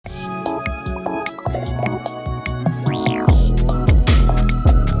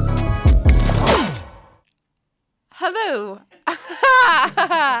Hello!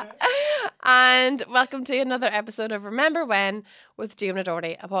 And welcome to another episode of Remember When with Diona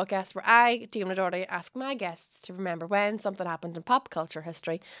Doherty, a podcast where I, Diona Doherty, ask my guests to remember when something happened in pop culture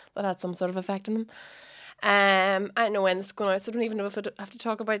history that had some sort of effect on them. I don't know when this is going out, so I don't even know if I have to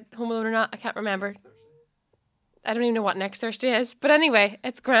talk about Home Alone or not. I can't remember. I don't even know what next Thursday is. But anyway,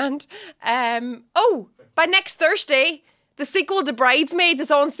 it's grand. By next Thursday, the sequel to Bridesmaids is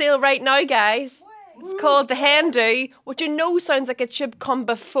on sale right now, guys. It's called The Hen Do, which sounds like it should come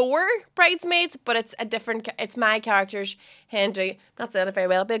before Bridesmaids, but it's my character's Hen Do. Not saying it very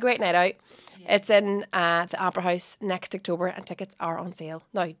well. It'll be a great night out. Yeah. It's in the Opera House next October, and tickets are on sale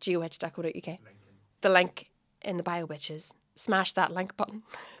now. geowitch.co.uk. The link in the bio, witches. Smash that link button.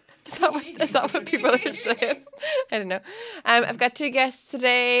 Is that what people are saying? I don't know. I've got two guests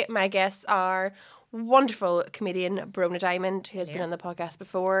today. My guests are wonderful comedian Bronagh, who has been on the podcast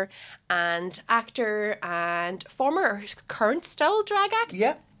before, and actor and current still drag act.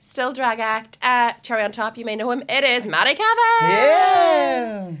 Yeah. Still drag act. Cherry on top, you may know him. It is Maddie Cavan.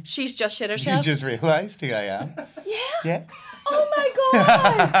 Yeah. She's just shit herself. You just realised who I am. Yeah. Yeah. Oh my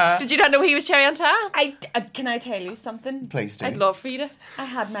god! Did you not know he was Cherry on top? Can I tell you something? Please do. I'd love for you to. I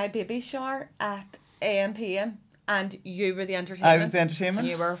had my baby shower at AM/PM. And you were the entertainment. I was the entertainment.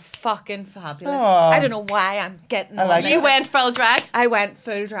 And you were fucking fabulous. Aww. I don't know why I'm getting on like it. You went full drag? I went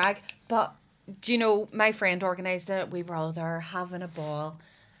full drag. But, do you know, my friend organised it. We were all there having a ball.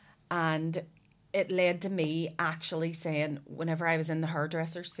 And it led to me actually saying, whenever I was in the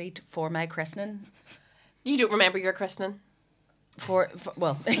hairdresser's seat for my christening. You don't remember your christening?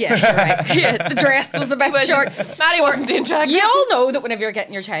 Well, yeah, you're right. Yeah, the dress was a bit short. Maddie wasn't doing drag. You all know that whenever you're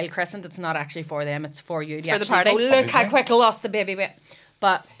getting your child christened, it's not actually for them, it's for you. For the party. Go, look how quick I lost the baby weight.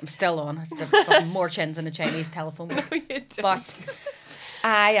 But I'm still on. I still have more chins than a Chinese telephone. No, you don't. But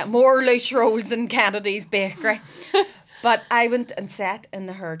I more loose rolls than Kennedy's bakery. But I went and sat in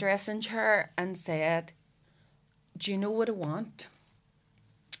the hairdressing chair and said, do you know what I want?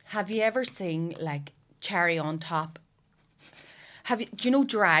 Have you ever seen like Cherry on Top? Do you know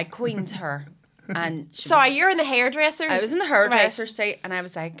drag queens her? And you're in the hairdressers? I was in the hairdresser's seat and I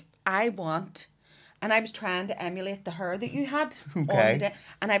was like, I want, and I was trying to emulate the hair that you had on the day,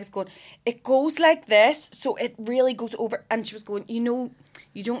 and I was going, it goes like this, so it really goes over. And she was going, you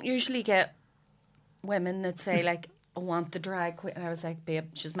don't usually get women that say like, I want the drag queen. And I was like,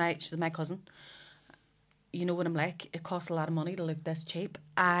 babe, she's my cousin. You know what I'm like? It costs a lot of money to look this cheap.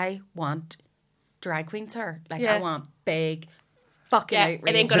 I want drag queen's hair. Like I want big. Fucking outrageous.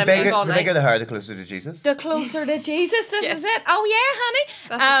 It ain't gonna move all night. The bigger the hair, the closer to Jesus. The closer to Jesus, this is it. Oh yeah, honey.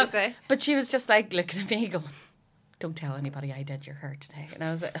 That's what they say. But she was just like looking at me going, don't tell anybody I did your hair today. And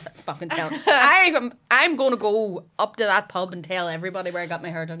I was like, fucking tell. I'm going to go up to that pub and tell everybody where I got my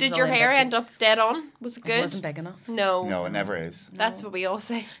hair done. Did your hair end up dead on? Was it good? It wasn't big enough. No, it never is. That's what we all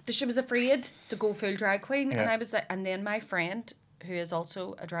say. She was afraid to go full drag queen. Yeah. And I was like, and then my friend, who is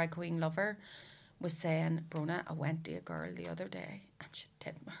also a drag queen lover, was saying, Bronagh, I went to a girl the other day and she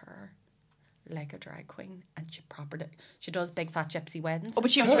did my hair like a drag queen and she does big fat gypsy weddings. Oh,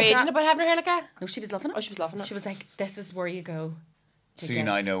 but she was raging about having her hair like that? No, she was loving it. Oh, she was loving it. She was like, this is where you go. So you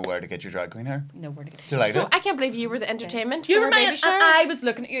now know where to get your drag queen hair? Know where to get it. Delighted. So I can't believe you were the entertainment You for were her my, baby shower. I was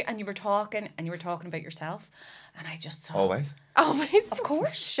looking at you and you were talking about yourself and I just thought, Always. Of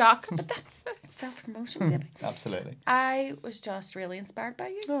course. Shock. but that's self-promotion, baby. Absolutely. I was just really inspired by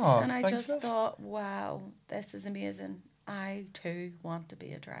you. Oh, and I thanks, just love. thought, wow, this is amazing. I too want to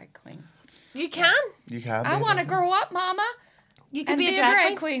be a drag queen. You can. You can. I want to grow up, mama. You could And be a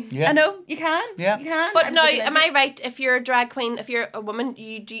drag queen. Yeah. I know, you can. Yeah. You can. But I'm no, just looking am into I right? If you're a drag queen, if you're a woman, do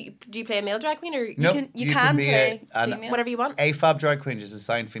you play a male drag queen or No, you can be play an female. whatever you want? AFAB drag queen is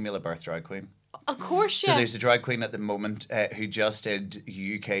assigned female at birth drag queen. Of course, So yeah. there's a drag queen at the moment who just did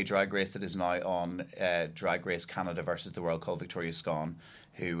UK Drag Race that is now on Drag Race Canada versus the world called Victoria Scone,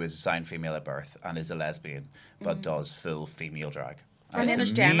 who is assigned female at birth and is a lesbian but does full female drag. And then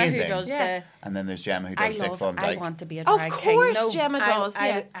it's there's Gemma who amazing. does the... And then there's Gemma who does Dick Van I Dyke. want to be a Of drag king. course No, Gemma does,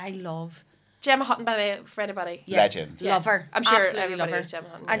 yeah. I love... Gemma Hutton, by the way, for anybody. Yes, Legend. Yeah. love her. I'm sure Absolutely everybody love her. knows Gemma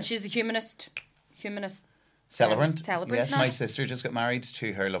Hutton, And yeah. she's a humanist Celebrant. Celebrant Yes, now. my sister just got married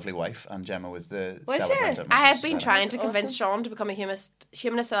to her lovely wife and Gemma was the Was celebrant. she? at my I have sister's been wedding. trying to That's convince awesome. Sean to become a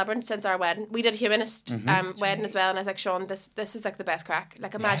humanist celebrant since our wedding. We did a humanist wedding as well, and I was like, Sean, this is like the best crack.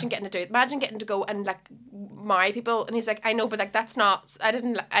 Like, imagine getting to go and like marry people. And he's like, I know, but like that's not. I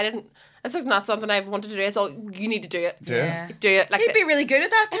didn't It's like not something I've wanted to do. It's all you need to do it. Do it. Do it. Like He'd be really good at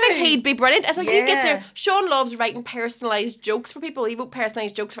that too. I think he'd be brilliant. It's like you get Yeah. to. Sean loves writing personalised jokes for people. He wrote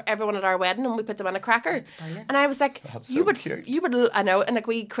personalised jokes for everyone at our wedding, and we put them on a cracker. That's brilliant. And I was like, That's you so would, cute. you would, I know, and like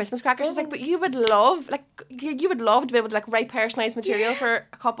we Christmas crackers. It's like, but you would love, like, you would love to be able to like write personalised material for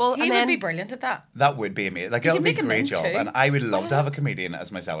a couple. He and would then, be brilliant at that. That would be amazing. Like, that would be a make him great in job. too. And I would love to have a comedian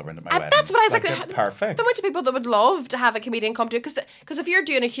as my celebrant at my wedding. That's what I was like. That's perfect. The amount of people that would love to have a comedian come to it, because if you're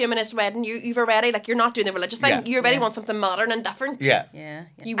doing a humanist wedding, you've already like you're not doing the religious thing. Yeah. You already want something modern and different. Yeah. Yeah.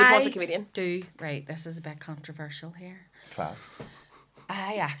 You would want a comedian. Right, this is a bit controversial here. Class.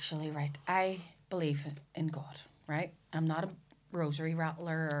 I believe in God, right? I'm not a rosary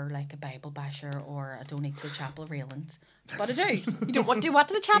rattler or like a Bible basher, or I don't eat the chapel railings. But I do. You don't want to do what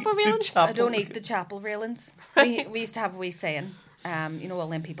to the chapel railings? I don't eat the chapel railings. We used to have a wee saying, you know, all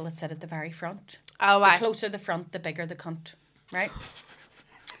them people that sit at the very front. Oh, The why? closer the front, the bigger the cunt, right?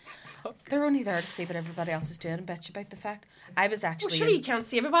 They're only there to see what everybody else is doing and bitch about the fact. I was Well, actually... sure, you can't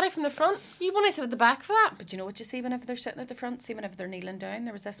see everybody from the front. You want to sit at the back for that. But you know what you see whenever they're sitting at the front? See whenever they're kneeling down?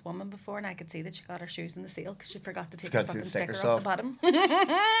 There was this woman before, and I could see that she got her shoes in the seal because she forgot to take her Forgot to fucking take the sticker off stickers the bottom.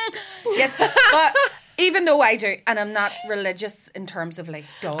 Yes, but even though I do, and I'm not religious in terms of like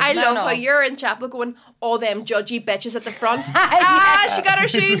dogma. I love and all. how you're in chapel going, all them judgy bitches at the front. Yeah. She got her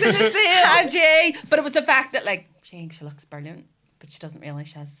shoes in the seal. Ah, Jay. But it was the fact that like she thinks she looks brilliant, but she doesn't realise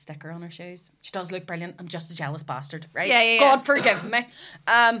she has a sticker on her shoes. She does look brilliant. I'm just a jealous bastard, right? Yeah. God forgive me.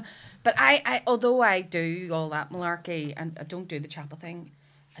 But I although I do all that malarkey and I don't do the chapel thing,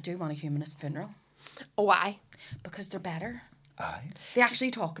 I do want a humanist funeral Oh, why? because they're better. Aye. They actually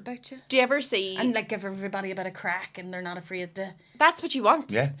talk about you Do you ever see... and like give everybody a bit of crack, and they're not afraid to. That's what you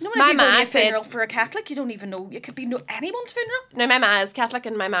want. Yeah. You know, when My you go to ma a said... funeral for a Catholic, you don't even know. It could be anyone's funeral. No, my ma is Catholic,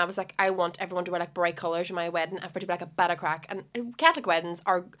 and my ma was like, I want everyone to wear like bright colours in my wedding and for it to be like a bit of crack. And Catholic weddings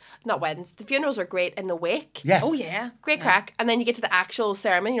are... Not weddings. The funerals are great in the wake. Yeah. Oh yeah, Great crack, and then you get to the actual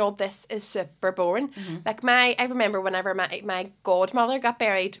ceremony. You know, this is super boring. Like I remember whenever my godmother got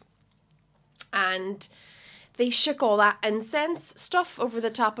buried, and they shook all that incense stuff over the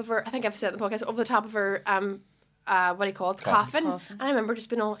top of her. I think I've said it in the podcast, over the top of her. What do you call it? Coffin. And I remember just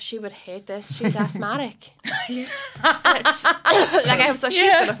being, she would hate this. She's asthmatic. Like I was so she's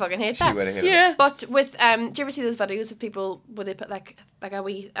gonna fucking hate that. She would have hated it. But with do you ever see those videos of people where they put like a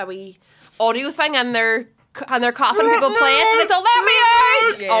wee audio thing on their coffin, and people play it, and it's all let me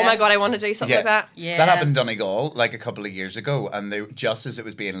out. Yeah. Oh my god, I want to do something like that. Yeah. That happened in Donegal like a couple of years ago, and they just as it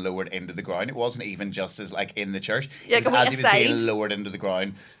was being lowered into the ground, it wasn't even just as like in the church. Yeah, It was like a as wee it was being aside. lowered into the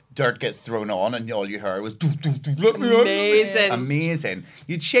ground, dirt gets thrown on, and all you heard was doof, doof, doof, let me out. Amazing. Amazing.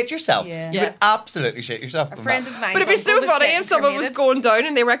 You'd shit yourself. Yeah. You would absolutely shit yourself. A friend of mine. But it'd be so funny if someone was going down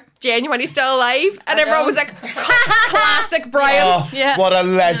and they were genuinely still alive, and I everyone know. was like, classic Brian. Oh, Yeah. what a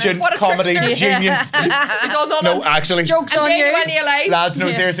legend. What a Comedy trickster. genius. It's all not No, actually. Jokes I'm on you. genuinely alive. Lads, no,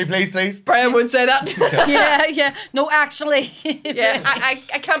 Yeah. seriously, please. Brian would say that. Yeah. No, actually. Yeah, I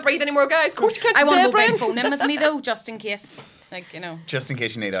can't breathe anymore, guys. Of course you can't. I want Yeah, mobile Brian. phone in with me though, just in case. Like, you know. Just in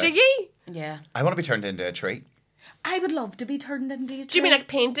case you need Do it. you? Yeah. I want to be turned into a tree. I would love to be turned into a tree. Do you mean like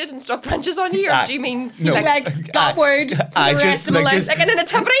painted and stuck branches on you, or Ah, do you mean no. like that word for I the just rest of my like life? this- like a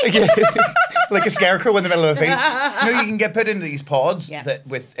nativity? Like a scarecrow in the middle of a field. No, you can get put into these pods Yeah. that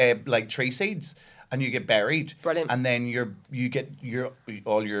with like tree seeds, and you get buried. Brilliant. And then you get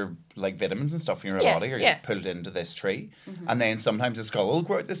all your like vitamins and stuff in your Yeah, body are yeah. get pulled into this tree, and then sometimes a skull will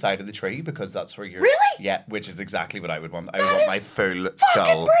grow out the side of the tree because that's where you're. Really? Yeah, which is exactly what I would want. I would want my full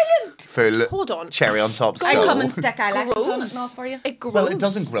skull, brilliant. full Hold on. cherry on top I skull. come and stick eyelashes on it Gross. and all for you. It grows. Well, it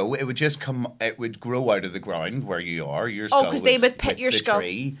doesn't grow. It would just come. It would grow out of the ground where you are. Your skull. 'cause they would pit with your the skull.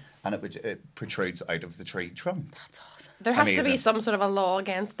 Tree, and it protrudes out of the tree trunk. That's awesome. There has to be Amazing. some sort of a law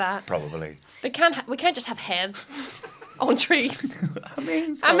against that. Probably. We can't just have heads on trees. I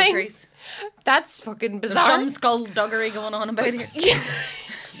mean, I mean, trees. that's fucking There's bizarre. some skullduggery going on about here. Yeah.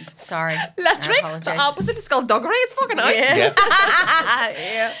 Sorry. Literally, I the apologise. opposite of skullduggery. It's fucking out. Yeah.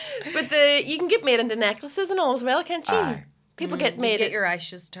 yeah. But you can get made into necklaces and all as well, can't you? Aye. People get You made. get your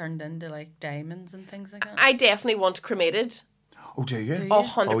ashes turned into like diamonds and things like that. I definitely want cremated. Oh, do you?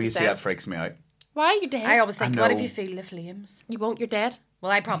 100%. Oh, you see, that freaks me out. Why are you dead? I always think, I what if know. you feel the flames? You won't. You're dead.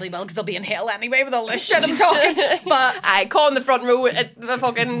 Well, I probably will because I'll be in hell anyway with all this shit I'm talking. But I call in the front row at the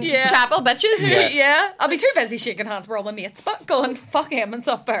fucking Yeah. chapel, bitches. Yeah. yeah, I'll be too busy shaking hands with all my mates, but going, fuck him and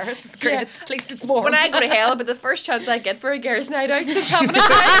up Paris. It's great. Yeah. At least it's warm. When I go to hell, but the first chance I get for a girls' night out is having a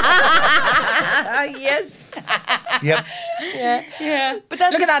time. yes. Yep. Yeah. But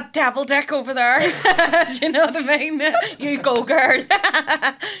that's Look at that devil dick over there. Do you know what I mean? You go, girl.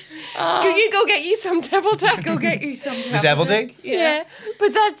 You go get you some devil dick. Go get you some The devil dick? Yeah.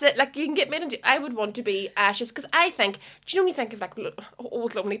 But that's it. Like, you can get made into... I would want to be ashes, because I think... Do you know when you think of, like,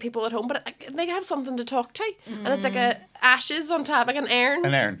 old, lonely people at home, but they have something to talk to, and it's like a ashes on top, like an urn.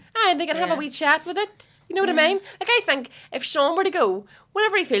 An urn. And they can have a wee chat with it. You know what I mean? Like, I think if Sean were to go,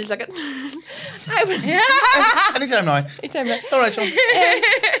 whenever he feels like it, I would... Anytime now. Anytime now. It's all right, Sean.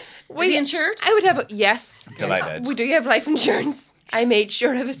 Is he insured? I would have a... Yes. Delighted. We do have life insurance. I made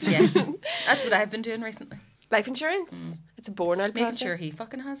sure of it. Yes. That's what I've been doing recently. Life insurance. It's a born out Making process. sure he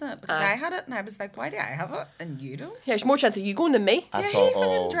fucking has it. Because I had it and I was like, why do I have it and you don't? Yeah, there's more chance of you going than me. That's Yeah, he fucking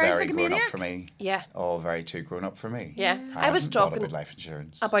all drives very like a grown up maniac. for me. Yeah. All very too grown up for me. Yeah. I was haven't thought talking about life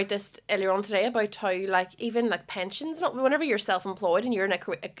insurance. about this earlier on today, about how, like, even like pensions, not whenever you're self-employed and you're in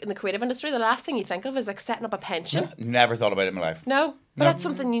the creative industry, the last thing you think of is like setting up a pension. Never thought about it in my life. No, but No. that's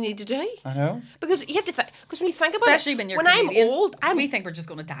something you need to do. I know. Because you have to think, because when you think about Especially it, when you're when comedian, I'm old, 'cause we think we're just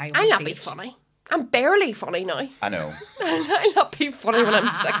going to die on I'll stage. not be funny. I'm barely funny now. I know. I'll not be funny when I'm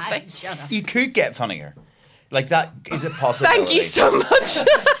 60. Shut up. You could get funnier. Like that is a possibility. Thank you so much.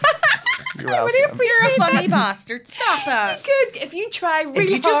 You're I really welcome. You're a appreciate funny that. bastard. Stop it. Good. If you try really If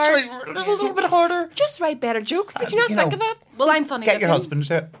you just hard, try just a little bit harder, just write better jokes. Did you not you think know, of that? Well, I'm funny. get your looking. husband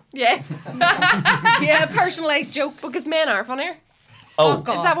to it. Yeah. Yeah, personalised jokes. Because men are funnier. Oh, Fuck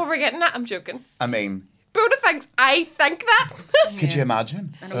off. Is that what we're getting at? I'm joking. I mean, Buddha thinks I think that. could you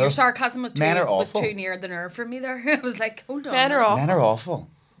imagine? I know your sarcasm was Men are was awful. too near the nerve for me there. I was like, hold on. Men are awful. Men are awful.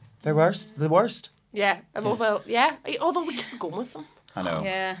 They're worst. The worst. Yeah. Well, yeah. Although we keep going with them. I know.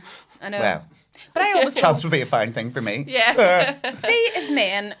 Yeah, I know. Well, But I always chance would be a fine thing for me. Yeah. see if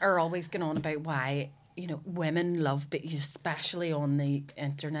men are always going on about why, you know, women love, but especially on the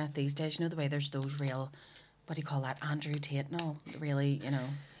internet these days, you know, the way there's those real, what do you call that, Andrew Tate and all, really, you know,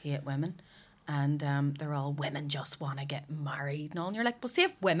 hate women. And they're all, women just want to get married and all. And you're like, well, see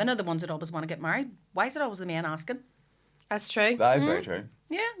if women are the ones that always want to get married, why is it always the men asking? That's true. That is very true.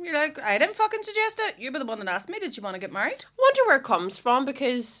 Yeah, you're like, I didn't fucking suggest it. You were the one that asked me, did you want to get married? I wonder where it comes from,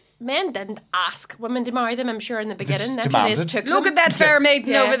 because men didn't ask women to marry them, I'm sure, in the beginning. just Naturally, they just demanded. took Look them. at that fair maiden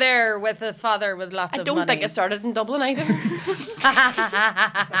Yeah. over there with a father with lots I of don't money. think it started in Dublin either.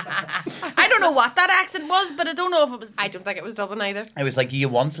 I don't know what that accent was, but I don't know if it was... I don't think it was Dublin either. It was like you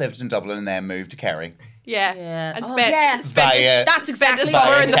once lived in Dublin and then moved to Kerry. Yeah. Yeah. And Oh, spent, yeah. spent, Via- That's exactly the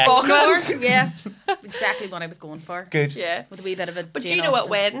summer Via in the text. Falklands. Yeah, exactly what I was going for. Good. Yeah. With a wee bit of a. But do you know at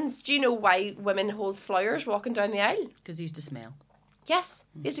weddings, do you know why women hold flowers walking down the aisle? Because used to smell. Yes.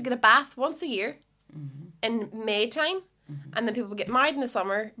 They used to get a bath once a year in May time. And then people would get married in the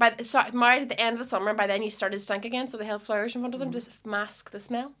summer. Married at the end of the summer, and by then you started to stink again, so they held flowers in front of them to mask the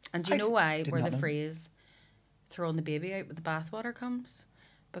smell. And do you know why? did Where not the know. phrase "throwing the baby out with the bathwater" comes?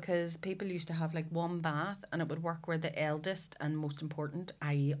 Because people used to have like one bath, and it would work where the eldest and most important,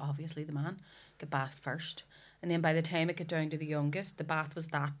 i.e., obviously the man, get bathed first, and then by the time it got down to the youngest, the bath was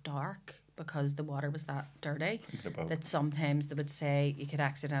that dark because the water was that dirty that sometimes they would say you could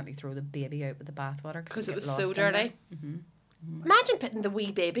accidentally throw the baby out with the bathwater Because it get was lost so in there. dirty. Imagine putting the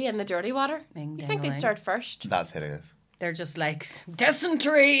wee baby in the dirty water. Ding, You ding, think they'd ding. start first? That's hideous. They're just like,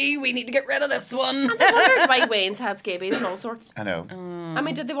 dysentery, we need to get rid of this one. I wondered why Wayne's had scabies and all sorts. I know. I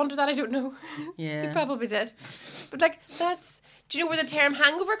mean, did they wonder that? I don't know. Yeah. They probably did. But, like, that's... Do you know where the term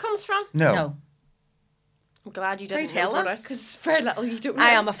hangover comes from? No. No. I'm glad you Can you didn't tell know us? because very little you don't know. I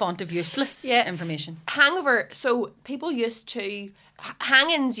am a font of useless Yeah. information. Hangover, so people used to...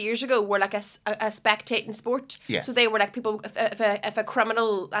 Hangings years ago were like a spectating sport. Yes. So they were like people, if a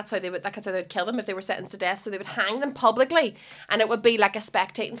criminal, that's how they'd kill them if they were sentenced to death. So they would hang them publicly, and it would be like a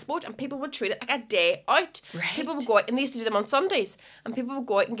spectating sport, and people would treat it like a day out. Right. People would go out, and they used to do them on Sundays, and people would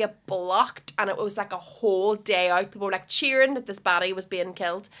go out and get blocked, and it was like a whole day out. People were like cheering that this baddie was being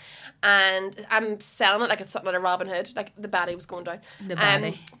killed, and I'm selling it like it's something like a Robin Hood, like the baddie was going down. The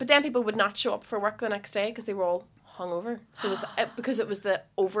baddie. But then people would not show up for work the next day because they were all hungover. So it was because it was the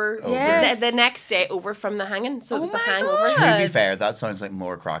Yes. the next day over from the hanging. So it was the my hangover. God. To be fair, that sounds like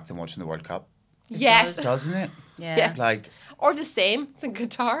more crack than watching the World Cup, Yes. doesn't it? Yeah. Yes. Like, Or the same. It's a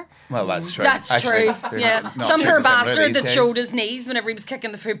guitar. well, that's true. That's Actually, true. they're Yeah. not Some too poor dissimilar bastard these that days. showed his knees whenever he was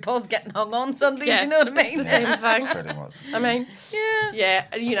kicking the footballs getting hung on Sunday. Yeah. Do you know what I mean? The same thing. Pretty much. I mean, Yeah. yeah.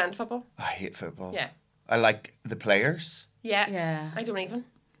 Are you not into football? I hate football. Yeah. I like the players. Yeah. Yeah. I don't even.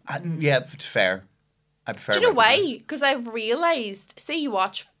 Yeah, it's fair. I prefer. Do you know rugby. why? Because I've realised, say you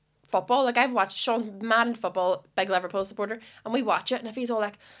watch football. Like I've watched Sean's mad into football, big Liverpool supporter, and we watch it. And if he's all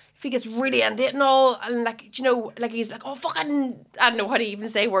like, if he gets really into it and all, and like, you know, like he's like, oh fucking, I don't know how to even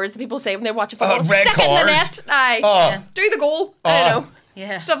say words that people say when they're watching football. Red Stick it in the card. net. Aye, do the goal. I don't know,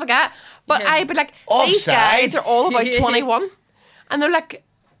 Yeah. stuff like that. But I'd be like, these Offside. guys are all about 21, and they're like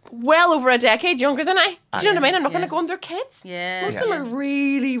well over a decade younger than I. Do you know what I mean? I'm not going to go on their kids. Yeah. Most of them are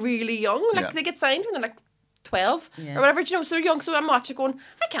really, really young. Like they get signed when they're like 12 or whatever. Do you know? So they're young. So I'm watching going,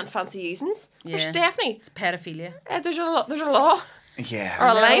 I can't fancy usings. There's definitely It's pedophilia. there's a law. There's a law. Yeah. Or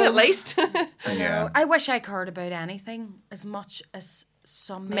a line at least. I know. I wish I cared about anything as much as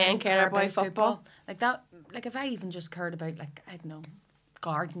some men care about football. Like that. Like if I even just cared about, like, I don't know,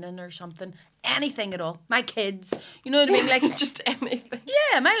 gardening or something, anything at all. My kids, you know what I mean? Like Just anything.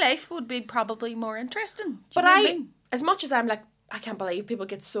 yeah, my life would be probably more interesting. Do you But know what I mean? as much as I'm like, I can't believe people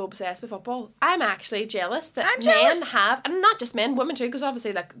get so obsessed with football, I'm actually jealous that I'm men jealous. have, and not just men, women too, because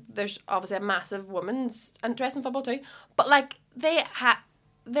obviously like there's obviously a massive women's interest in football too. But like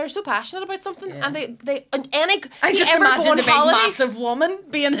they're so passionate about something, and they and any. I you just ever go imagine on the big holidays- massive woman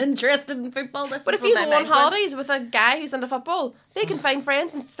being interested in football. This But is if you what go my on mind went. holidays with a guy who's into football, they can find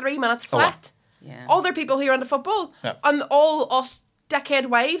friends in 3 minutes flat. Yeah. Other people who are into football, Yep. and all us dickhead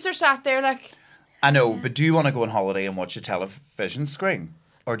wives are sat there like, I know, but do you want to go on holiday and watch a television screen?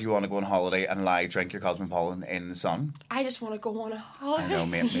 Or do you want to go on holiday and lie, drink your cosmopolitan in the sun? I just want to go on a holiday. I know,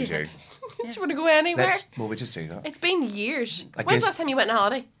 mate, me too. I just want to go anywhere. Well, we just do that. It's been years. Like When's this- the last time you went on a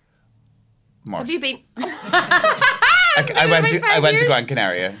holiday? March. Have you been? I went to 5 Gran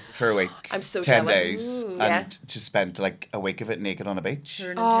Canaria for a week. I'm so 10 jealous. days. Ooh. And Yeah. just spent like a week of it naked on a beach.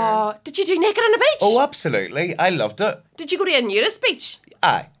 Turn and Oh, did you do naked on the beach? Oh, absolutely. I loved it. Did you go to a nudist beach?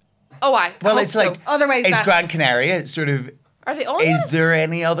 Aye. Oh, I. Well, hope it's so. like, Otherwise, it's that's- Gran Canaria. It's sort of, Are they all is nudist? there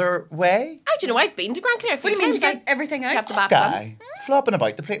any other way? I don't know. I've been to Gran Canaria a few What do you mean, times. to get everything out? Kept the baps Guy. Flopping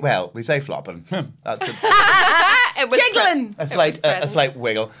about the plate. Well, we say flopping. That's a, on. It was Jiggling. a slight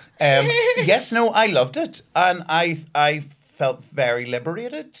wiggle. Yes, no, I loved it. And I felt very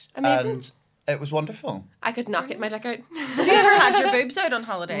liberated. Amazing. And it was wonderful. I could not get my dick out. Have you ever had your boobs out on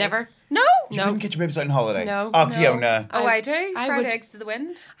holiday? Never. No. You didn't get your boobs out on holiday? No. Octiona. Oh, I do. I Fried would- eggs to the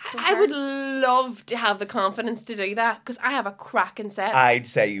wind. Don't I care. would love to have the confidence to do that because I have a cracking set. I'd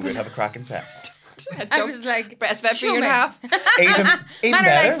say you would have a cracking set. I was like, breastfed for a show year and a me. half. Even Mine are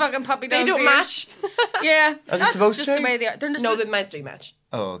better. like fucking puppy They dogs. don't ears. match. Yeah. Are they That's supposed just to? the way they are. They're just No, the mine's do match.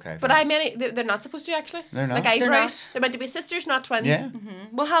 Oh, okay. But they're not supposed to actually. They're not? Like They're eyebrows. not. They're meant to be sisters, not twins. Yeah.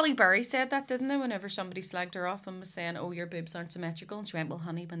 Well, Halle Berry said that, didn't they? Whenever somebody slagged her off and was saying, "Oh, your boobs aren't symmetrical," and she went, "Well,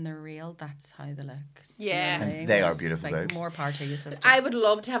 honey, when they're real, that's how they look." Do you know Yeah. what I And mean? they are It's beautiful like boobs. more power to you, sister. I would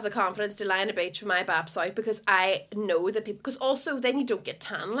love to have the confidence to lie on a beach with my baps out because I know that people. Because also then you don't get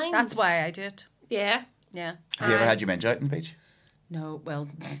tan lines. That's why I do it. Yeah. Yeah. Have you ever had your minge out on the beach? No, well,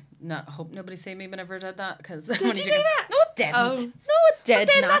 no. Hope nobody see me whenever I did that. Because did you do that? No, it didn't. Oh. No, it did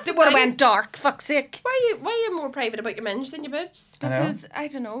then not. that's It would have fine. went dark. Fuck's sake. Why are you more private about your minge than your boobs? I know. Because I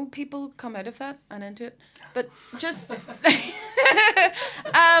don't know, people come out of that and into it, but just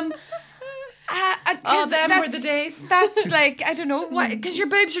Oh, them were the that's- days. That's like, I don't know what, because your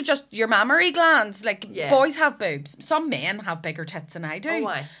boobs are just your mammary glands. Like Yeah. boys have boobs, some men have bigger tits than I do. Oh,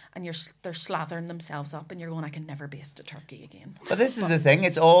 why? And they're slathering themselves up, and you're going, I can never baste a turkey again. But this is the thing.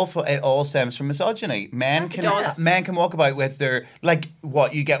 It all stems from misogyny. Men does. can walk about with their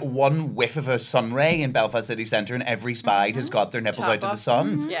you get one whiff of a sun ray in Belfast city centre, and every spide has got their nipples Chop out of the off.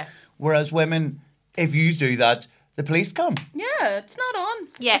 sun. Yeah. Whereas women, if you do that, the police come. Yeah, it's not on.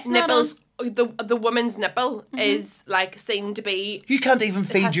 Yeah, It's not nipples. on. The woman's nipple is like seen to be. You can't even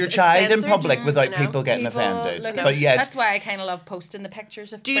feed has- your it's child in censored, public you without know. people getting People offended. look But at- yet, that's why I kind of love posting the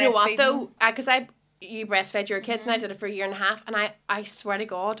pictures of Do you know what breastfeeding. though? Because you breastfed your kids and I did it for a year and a half, and I swear to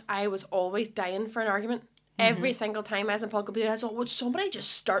God, I was always dying for an argument. Every single time I was in public, I was like, would somebody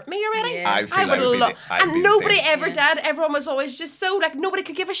just start me already? Yeah. I feel I would be love, the- I'd be and the nobody same. ever did. Everyone was always just so like nobody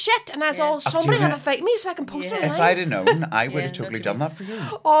could give a shit, and I was Yeah. all somebody do you have a fight with me so I can post it Yeah. if online. I'd have known, I would Yeah, have totally no, done that for you.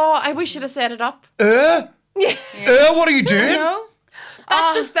 Oh, I wish you'd have set it up. Yeah. What are you doing? No?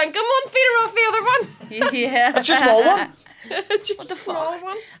 That's the stinking one. Feed her off the other one. Yeah. That's your small one. What the small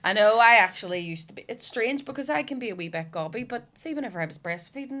one? I know, I actually used to be. It's strange because I can be a wee bit gobby, but see, whenever I was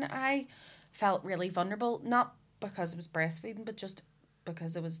breastfeeding, I felt really vulnerable. Not because I was breastfeeding, but just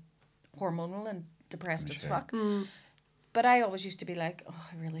because I was hormonal and depressed as fuck. But I always used to be like, oh,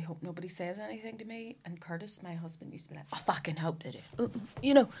 I really hope nobody says anything to me. And Curtis, my husband, used to be like, I fucking hope they do.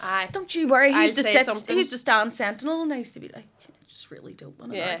 You know, Aye. don't you worry. He I'd used to say sit, something. he used to stand sentinel, and I used to be like, I just really don't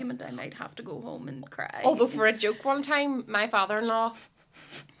want an Yeah. argument. I might have to go home and cry. Although for a joke one time, my father-in-law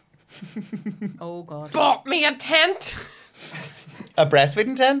Oh, God. bought me a tent. A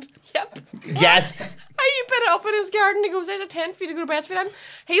breastfeeding tent? Yes. How you put it up in his garden? He goes, "There's a tent for you to go to breastfeed in."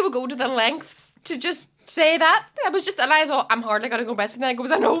 He will go to the lengths to just say that. It was just, and I was all, "I'm hardly gonna go breastfeed." And I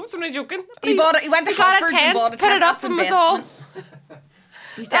goes, "I know, it's only joking." He bought it. He went to Hartford and bought a put it tent. up, and was all.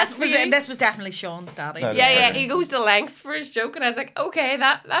 This was definitely Sean's daddy. Yeah. He goes to lengths for his joke, and I was like, "Okay,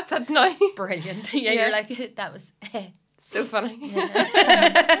 that's it now." Brilliant. Yeah, you're like, that was so funny.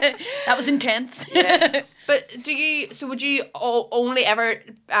 That was intense. Yeah. But would you only ever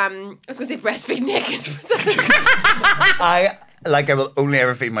I was gonna say breastfeed naked? I will only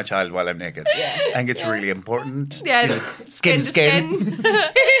ever feed my child while I'm naked. Yeah. I think it's really important. Yeah. You know, skin.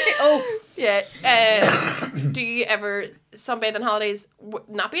 Oh. Yeah. Do you ever sunbathe on holidays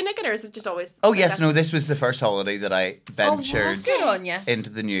not being naked, or is it just always? Oh yes, no. This was the first holiday that I ventured into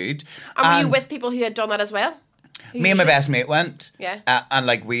the nude. And were you with people who had done that as well? Me and my best mate went. Yeah. And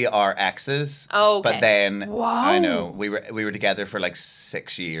like we are exes. Oh, okay. But then wow. I know we were together for like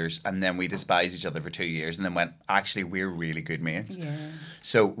 6 years, and then we despised each other for 2 years, and then went, actually we're really good mates. Yeah.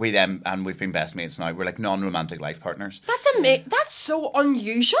 So we've been best mates now. We're like non-romantic life partners. That's so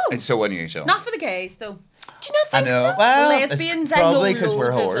unusual. It's so unusual. Not for the gays though. Do you not think I know. so? Well, lesbians, it's probably because we're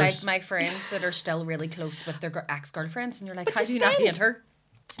of whores. like my friends that are still really close with their ex-girlfriends, and you're like, but how do you not hate her?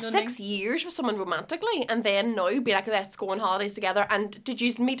 6 years with someone romantically, and then now be like, let's go on holidays together. And did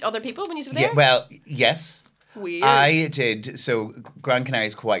you meet other people when you were there? Yeah, well, yes. Weird. I did. So Gran Canaria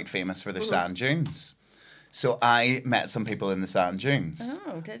is quite famous for their sand dunes. So I met some people in the sand dunes.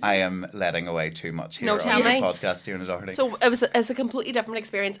 Oh, did you? I am letting away too much here No, on tell the me. podcast here in Doherty. So it's a completely different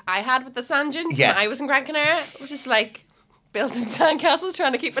experience I had with the sand dunes Yes. when I was in Gran Canaria. It was just like building sandcastles,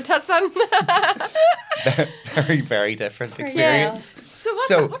 trying to keep my tits on. Very, very different experience. Yeah.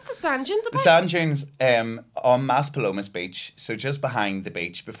 So what's the sand dunes about? The sand dunes on Maspalomas Beach, so just behind the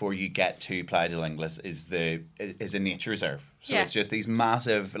beach before you get to Playa del Ingles is a nature reserve. So it's just these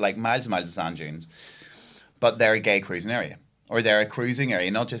massive, like miles and miles of sand dunes. But they're a gay cruising area. Or they're a cruising area,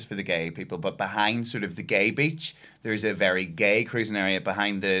 not just for the gay people, but behind sort of the gay beach, there's a very gay cruising area.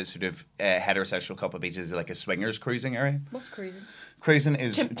 Behind the sort of heterosexual couple beaches, like a swingers cruising area. What's cruising? Cruising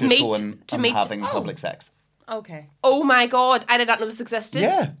is just going and having public sex. Okay. Oh my God, I did not know this existed.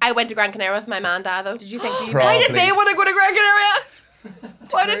 Yeah. I went to Gran Canaria with my man and dad though. Did you think Why did they want to go to Gran Canaria?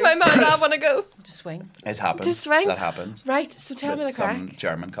 Why did my man and dad want to go? To swing. It happened. To swing? That happened. Right, so tell me the crack. Some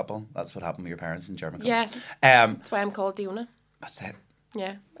German couple. That's what happened with your parents in German couple. Yeah. That's why I'm called Diona. That's it.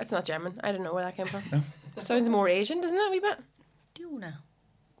 Yeah, it's not German. I don't know where that came from. No. Sounds more Asian, doesn't it, a wee bit? Diona.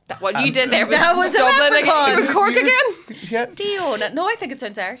 What you did there was that was Dublin again. You were Cork again? Yeah. Diona. No, I think it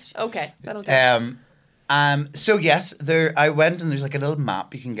sounds Irish. Okay, that'll do. So yes, I went and there's like a little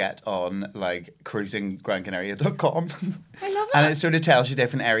map you can get on like cruisinggrancanaria.com. I love it. And it sort of tells you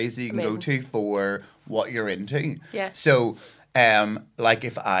different areas that you can go to for what you're into. Yeah. So like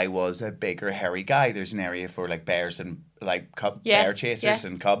if I was a bigger hairy guy, there's an area for like bears and like bear chasers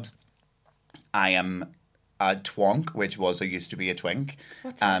and cubs. I am a twonk, which I used to be a twink.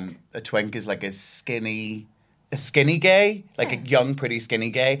 What's that? A twink is like a skinny gay, like a young, pretty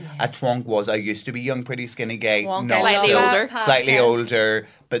skinny gay. Yeah. A twonk I used to be young, pretty skinny gay. Slightly older,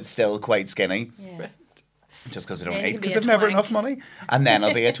 but still quite skinny. Yeah. Just because I don't eat, because I've never enough money. And then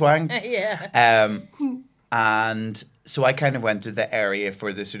I'll be a twang. Yeah. And so I kind of went to the area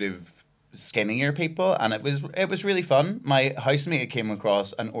for the sort of skinnier people, and it was really fun. My housemate came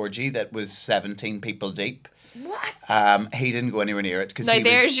across an orgy that was 17 people deep. What? He didn't go anywhere near it because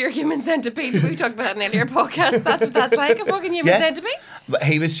there's your human centipede. We talked about that in an earlier podcast. That's what that's like, a fucking human centipede. But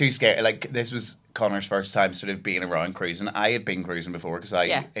he was too scared. Like this was Connor's first time sort of being around cruising. I had been cruising before because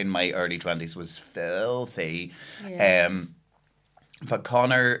I in my early 20s was filthy. Yeah. But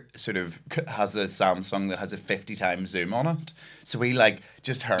Connor sort of has a Samsung that has a 50 times zoom on it. So we like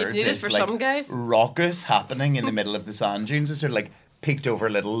just heard this like raucous happening in the middle of the sand dunes. And sort of like peeked over a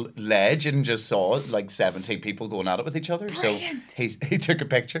little ledge and just saw like 70 people going at it with each other. Brilliant. So he took a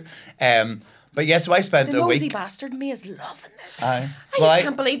picture. But yes, so I spent a week. The nosy bastard in me is loving this. I just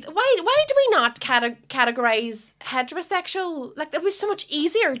can't believe. Why do we not categorize heterosexual? Like, it was so much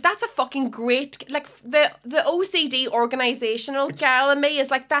easier. That's a fucking great. Like, the OCD organisational gal in me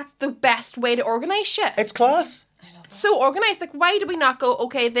is like, that's the best way to organise shit. It's class. It's so organised. Like, why do we not go,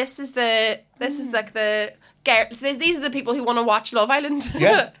 okay, this is like the. These are the people who want to watch Love Island.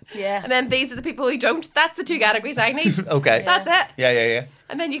 Yeah. Yeah. And then these are the people who don't. That's the two categories I need. Okay. That's it. Yeah.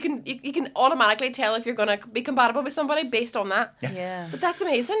 And then you can automatically tell if you're going to be compatible with somebody based on that. Yeah. But that's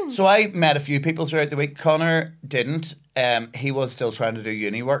amazing. So I met a few people throughout the week. Connor didn't. He was still trying to do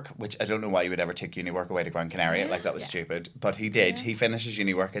uni work, which I don't know why you would ever take uni work away to Gran Canaria. Like, that was stupid. But he did. He finished his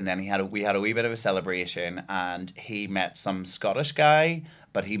uni work, and then we had a wee bit of a celebration, and he met some Scottish guy,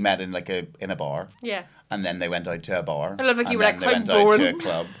 but he met in a bar. Yeah. And then they went out to a bar. I love like you were like, they how went out to a boring.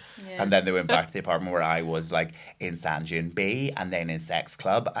 club. Yeah. And then they went back to the apartment where I was, like, in San June B, and then in Sex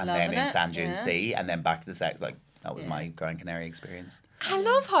Club, and Loving then in it, San June yeah. C, and then back to the sex. Like, that was my Gran Canaria experience. I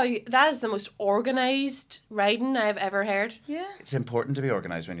love how that is the most organised riding I've ever heard. Yeah. It's important to be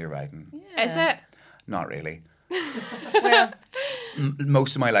organised when you're riding. Yeah. Is it? Not really. Well,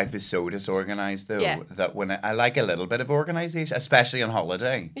 Most of my life is so disorganised, though, Yeah. that when I like a little bit of organisation, especially on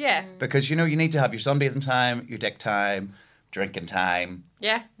holiday. Yeah. Because, you need to have your sunbathing time, your dick time, drinking time,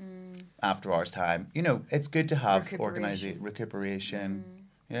 Yeah. after hours time. It's good to have Recuperation. recuperation.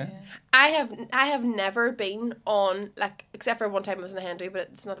 Yeah. I have never been on, like, except for one time I was in a Hindu, but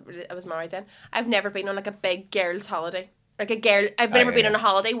it's not really, I was married then. I've never been on like a big girls' holiday. Like I've never been on a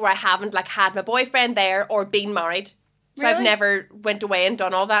holiday where I haven't like had my boyfriend there or been married. So I've Really? never went away and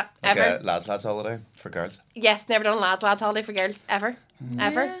done all that Like ever. a lads holiday for girls. Yes, never done lads holiday for girls ever.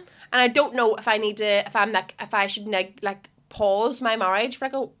 Ever. Yeah. And I don't know if I should like pause my marriage for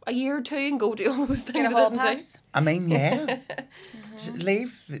like a year or two and go do all those get things a I hall didn't do. pass. I mean, yeah. Just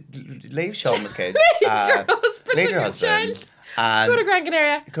leave Sean with kids. Leave your husband leave and your your husband. child. And Go to Gran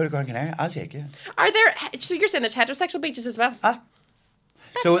Canaria. Go to Gran Canaria. I'll take you. Are there? So you're saying there's heterosexual beaches as well?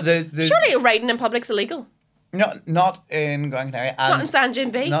 So the Surely riding in public's illegal. not in Gran Canaria. And Not in San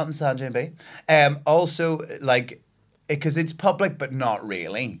Jim B. Not in San Jim B. Also, like, because it's public, but not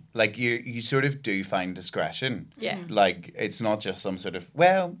really. Like, you sort of do find discretion. Yeah. Like, it's not just some sort of,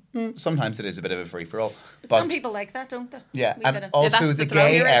 sometimes it is a bit of a free-for-all. But some people like that, don't they? Yeah, Wee and bit of- also that's the the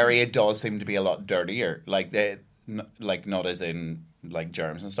gay throw. area does seem to be a lot dirtier. Like, not as in, like,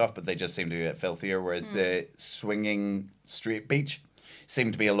 germs and stuff, but they just seem to be a bit filthier, whereas the swinging street beach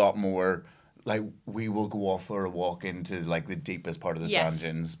seem to be a lot more... Like, we will go off for a walk into, like, the deepest part of the Yes.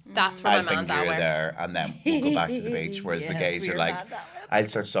 sand dunes. That's where I'll my man finger you that way. there, and then we'll go back to the beach. Whereas the Yeah, gays it's are weird like, man that way. I'll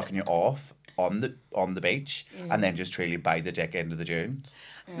start sucking you off on the beach, and then just really bite the dick into the dunes.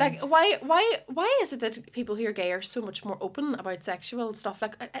 Like, why is it that people who are gay are so much more open about sexual stuff?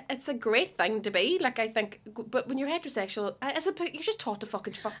 Like, it's a great thing to be. Like, I think, but when you're heterosexual, you're just taught to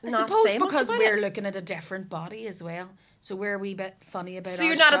fucking I not suppose say much because about we're it. looking at a different body as well. So we're a wee bit funny about So our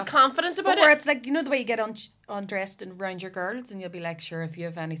you're not as stuff. confident about But where it. it's like, the way you get undressed and round your girls and you'll be like, sure, if you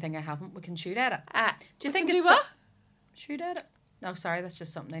have anything I haven't, we can shoot at it. Do you think do it's what? shoot at it? No, sorry, that's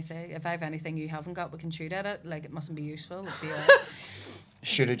just something I say. If I have anything you haven't got, we can shoot at it. Like, it mustn't be useful. It'd be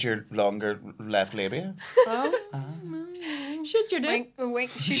Shoot at your longer left labia. Should you do? wink,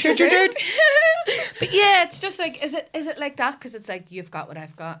 wink, shoot, Shoot your your dude. But yeah, it's just like, is it like that? Because it's like, you've got what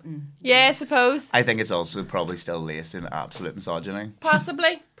I've got. And Yeah, I suppose. I think it's also probably still laced in absolute misogyny.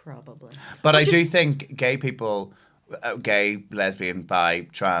 Possibly. probably. But I do think gay people, gay, lesbian, bi,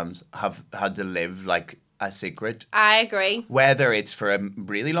 trans, have had to live like a secret. I agree. Whether it's for a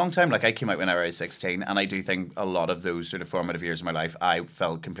really long time, like I came out when I was 16, and I do think a lot of those sort of formative years of my life, I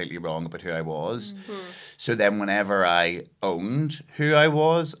felt completely wrong about who I was. So then whenever I owned who I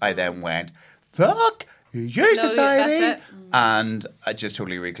was, I then went, fuck you, society. that's it. And I just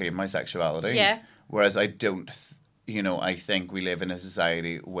totally reclaimed my sexuality. Yeah. Whereas I don't... I think we live in a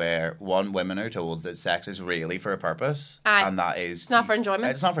society where, one, women are told that sex is really for a purpose. Aye. And that is... It's not for enjoyment.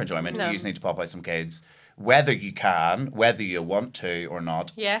 It's not for enjoyment. No. You just need to pop out some kids. Whether you can, whether you want to or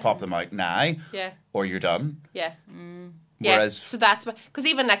not, Yeah. pop them out now, Yeah. or you're done. Yeah. Yeah. Whereas... So that's what, because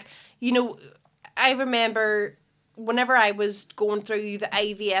even like, I remember whenever I was going through the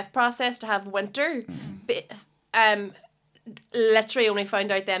IVF process to have Winter, literally only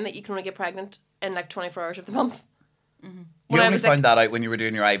found out then that you can only get pregnant in like 24 hours of the month. You only found that out when you were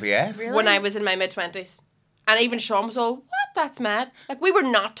doing your IVF? Really? When I was in my mid-20s. And even Sean was all, what? That's mad. Like, we were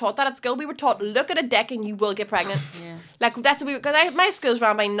not taught that at school. We were taught, look at a dick and you will get pregnant. Yeah. Like, that's what we were, because my school's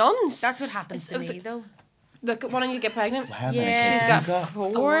ran by nuns. That's what happens to It was- me, though. Look, why don't you get pregnant? How many Yeah. kids She's have got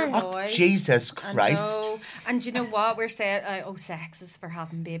you 4. Oh, boys. Jesus I Christ. know. And you know what? We're saying, sex is for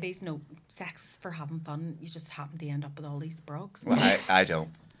having babies. No, sex is for having fun. You just happen to end up with all these brogues. Well, I don't.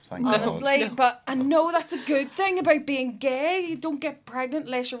 Thank God. Honestly, but I know that's a good thing about being gay. You don't get pregnant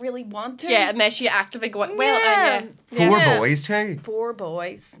unless you really want to. Yeah, unless you actively go out. Yeah. Yeah. 4 Yeah. boys too. 4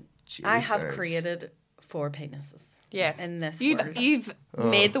 boys. I have Jeepers. created 4 penises. Yeah. In this You've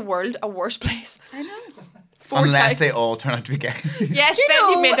world. made the world a worse place. I know. Unless times. they all turn out to be gay. Yes, Do you then know,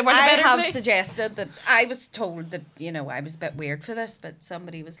 you've made the world a I better have place. suggested that I was told that, you know, I was a bit weird for this, but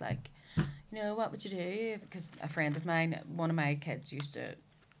somebody was like, you know, what would you do? Because a friend of mine, one of my kids used to,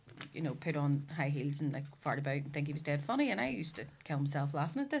 you know, put on high heels and like fart about and think he was dead funny, and I used to kill myself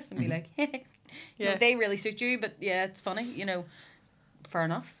laughing at this and be like, you know, they really suit you, but yeah, it's funny, you know, fair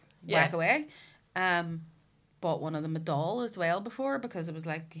enough, whack away. Bought one of them a doll as well before, because it was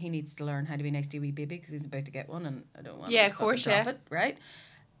like, he needs to learn how to be nice to a wee baby because he's about to get one, and I don't want to of course, drop it, right?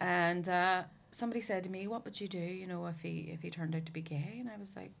 And somebody said to me, what would you do, you know, if he turned out to be gay? And I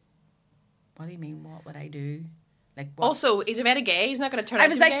was like, what do you mean, what would I do? Like, what? Also, he's already gay. He's not going to turn I out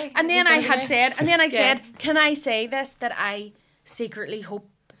was to be like, gay. and then He's I gonna be had gay. said, and then I Yeah. said, can I say this, that I secretly hope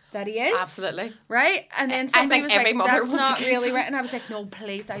that he is? Absolutely. Right? And then I somebody think was every like, mother that's wants not a gay really son. right. And I was like, no,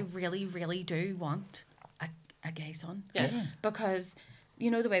 please, I really, really do want a gay son. Yeah. Because,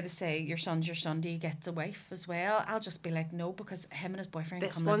 you know the way they say, your son's your Sunday, he gets a wife as well. I'll just be like, no, because him and his boyfriend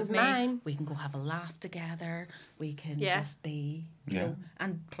This come live one's with me. mine. We can go have a laugh together. We can Yeah. just be, you know,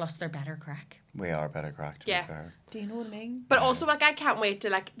 and plus they're better crack. We are better cracked, to Yeah. be fair. Do you know what I mean? But also, like, I can't wait to,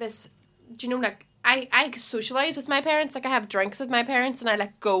 like, this... Do you know, like, I socialise with my parents. Like, I have drinks with my parents, and I,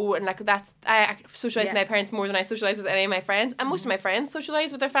 like, go and, like, that's... I socialise with my parents more than I socialise with any of my friends. And most of my friends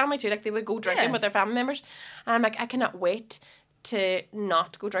socialise with their family, too. Like, they would go drinking with their family members. And I'm like, I cannot wait to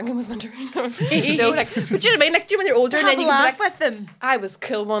not go drinking with Winter. You know, like... But do you know what I mean? Like, do you when you're older, and Have then a you can be laugh like... with them. I was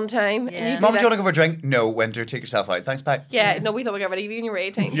cool one time. Yeah. And you'd be Mum, do like, you want to go for a drink? No, Winter, take yourself out. Thanks, bye. Yeah, no, we thought we got rid of you when you were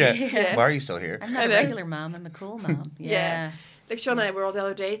 18. Yeah. Why are you still here? I'm not a know. regular mom, I'm a cool mom. Yeah. Like Sean and I were all the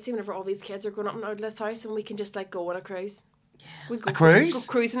other day, see whenever all these kids are going up in Outlet's house and we can just like go on a cruise. Yeah. We'd go A cruise? Go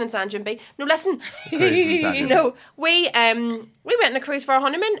cruising in San Jim Bay. No, listen. Cruising in San Jim. No, we went on a cruise for our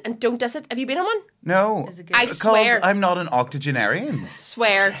honeymoon, and don't diss it. Have you been on one? No. Is it good? I Because swear. I'm not an octogenarian.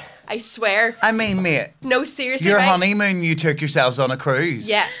 Swear. I swear. I mean, mate, No, seriously. your right? honeymoon, you took yourselves on a cruise.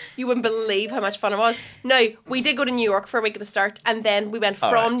 Yeah, you wouldn't believe how much fun it was. Now, we did go to New York for a week at the start, and then we went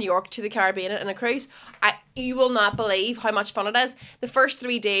from right. New York to the Caribbean on a cruise. You will not believe how much fun it is. The first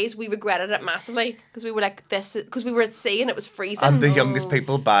 3 days, we regretted it massively because we were like this, because we were at sea and it was freezing. I'm the youngest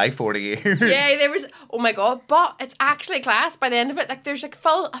people by 40 years. Yeah, there was. Oh my god! But it's actually class by the end of it. Like there's like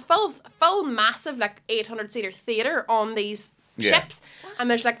a full massive like 800-seater theater on these ships, and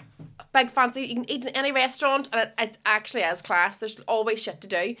there's like big fancy. You can eat in any restaurant, and it actually has class. There's always shit to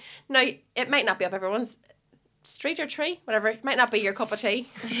do. Now it might not be up everyone's street or tree, whatever. It might not be your cup of tea.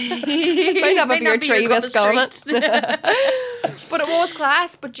 Might not be your tree with skull on it. But it was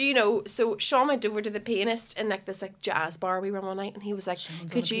class. But you know, so Sean went over to the pianist in like this like jazz bar we were one night, and he was like,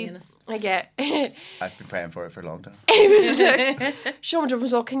 Sean's "Could not a you?" pianist. I get. I've been praying for it for a long time. He was like, Sean went over and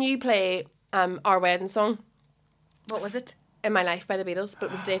was like, "Can you play our wedding song?" What was it? In My Life by the Beatles, but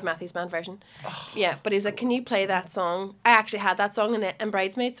it was Dave Matthews Band version. Yeah, but he was like, "Can you play that song?" I actually had that song in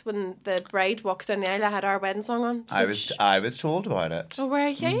Bridesmaids when the bride walks down the aisle. I had our wedding song on. So I was told about it. oh, were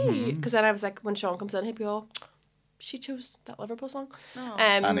you? Because then I was like, when Sean comes in, he'd be all, "She chose that Liverpool song."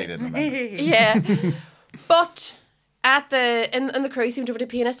 And he didn't remember. Yeah, but at in the cruise, he went over to the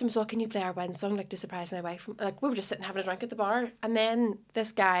pianist and was like, "Can you play our wedding song, like to surprise my wife?" Like we were just sitting having a drink at the bar, and then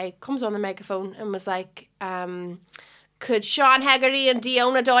this guy comes on the microphone and was like, "Could Sean Haggerty and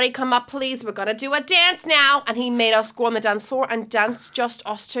Diona Doherty come up, please? We're gonna do a dance now." And he made us go on the dance floor and dance just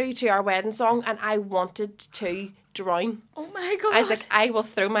us two to our wedding song, and I wanted to drown. Oh my god. I was like, I will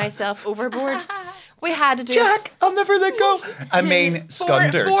throw myself overboard. We had to do Jack, I'll never let go. I mean,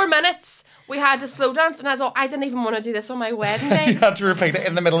 scundered. 4 minutes. We had to slow dance, and I was all, I didn't even want to do this on my wedding You day. had to repeat it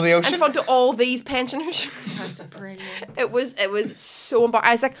in the middle of the In ocean. front of all these pensioners. That's brilliant. It was so embarrassing.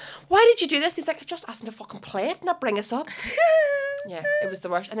 I was like, "Why did you do this?" He's like, "I just asked him to fucking play it, not bring us up." Yeah, it was the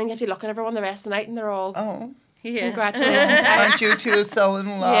worst. And then you have to look at everyone the rest of the night, and they're all, Oh, Yeah. "Congratulations." aren't you two so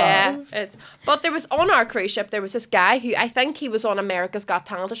in love? Yeah, but there was on our cruise ship, there was this guy who I think he was on America's Got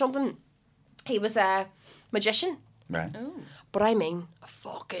Talent or something. He was a magician, Right. Oh. but I mean a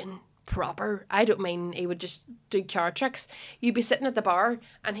fucking proper. I don't mean he would just do card tricks. You'd be sitting at the bar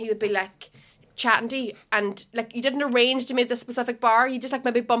and he would be like chatting to you, and like you didn't arrange to meet at this specific bar. You just like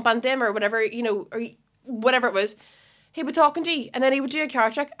maybe bump into him or whatever, you know, or whatever it was. He would talk to you, and then he would do a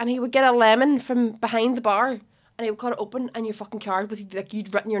card trick, and he would get a lemon from behind the bar, and he would cut it open, and your fucking card with like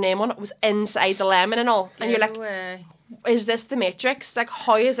you'd written your name on it was inside the lemon and all, and you're like, "Is this the Matrix? Like,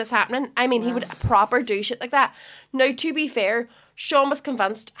 how is this happening?" I mean, he would proper do shit like that. Now, to be fair, Sean was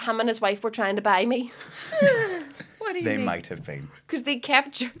convinced him and his wife were trying to buy me What do you They mean? might have been. because they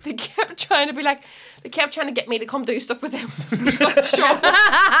kept trying to be like, they kept trying to get me to come do stuff with them. Like, Sean,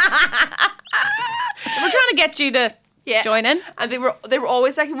 We're trying to get you to Yeah. Join in. And they were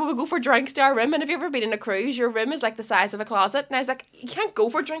always like, well, we'll go for drinks to our room. And if you've ever been in a cruise, your room is like the size of a closet. And I was like, you can't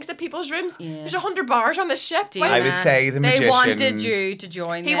go for drinks at people's rooms. Yeah. There's 100 bars on the ship. I would say the magicians... They wanted you to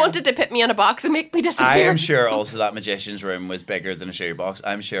join He wanted to put me in a box and make me disappear. I am sure also that magician's room was bigger than a shoebox.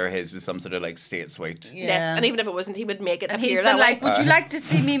 I'm sure his was some sort of like state suite. Yeah. Yes, and even if it wasn't, he would make it and appear he's that been way. like, would you like to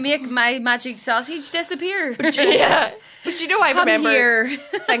see me make my magic sausage disappear? Yeah. But you know, I remember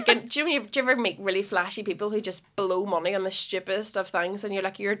thinking, do you ever meet really flashy people who just blow money on the stupidest of things, and you're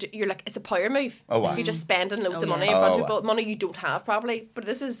like, it's a power move. Oh wow! You're just spending loads of money in front of people, money you don't have probably. But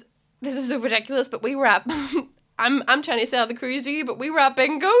this is so ridiculous. But we were at. I'm trying to sell the cruise to you, but we were at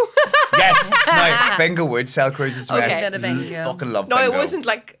bingo. Yes, no, bingo would sell cruises to me. Okay, bingo. Fucking love bingo. No, it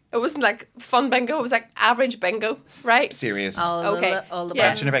wasn't like fun bingo. It was like average bingo, right? Serious. All the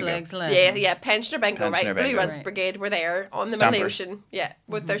pensioner bingo. Yeah, pensioner bingo, right? Blue Runs Brigade were there on the Malaysian,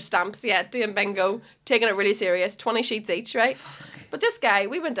 with their stamps, doing bingo, taking it really serious, 20 sheets each, right? Fuck. But this guy,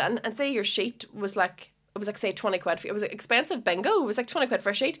 we went in and say your sheet was like. It was like, say, 20 quid. It was expensive bingo. It was like 20 quid for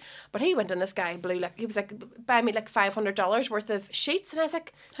a sheet. But he went in, this guy blew he was like, buy me like $500 worth of sheets. And I was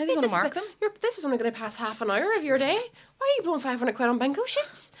like, how are you going to mark them? This is only going to pass half an hour of your day. Why are you blowing 500 quid on bingo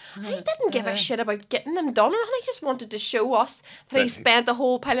sheets? And he didn't give a shit about getting them done. And he just wanted to show us that he spent the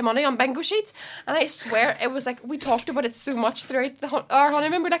whole pile of money on bingo sheets. And I swear, it was like, we talked about it so much throughout our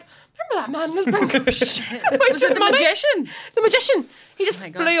honeymoon. We're like, remember that man with bingo sheets? Was it the magician? The magician. He just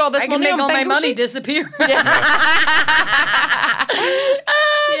blew all this money on bingo sheets. I can make all my money disappear. Yeah.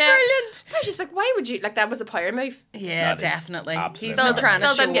 Brilliant. I was just like, why would you, like, that was a power move. Yeah, definitely. He's still trying to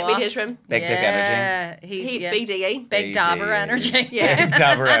show didn't get me to his room. Big dick energy. He's BDE. Big dabber energy. Yeah. Big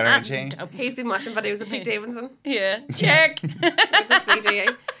dabber energy. He's been watching videos of Pete Davidson. Yeah. Check. With his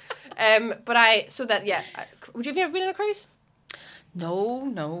BDE. Would you have ever been on a cruise? No.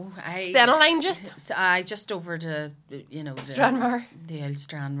 Stena Line just? I just over to, Stranraer. The old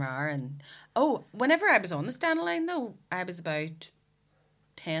Stranraer. And, whenever I was on the Stena Line, though, I was about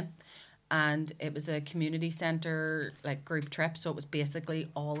 10. And it was a community centre, like, group trip. So it was basically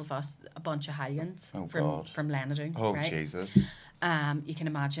all of us, a bunch of Highlands from Leonarding. Oh, right? Jesus. You can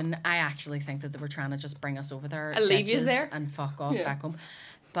imagine. I actually think that they were trying to just bring us over there. And leave you there? And fuck off back home.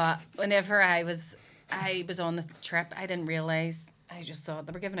 But whenever I was on the trip, I didn't realise. I just thought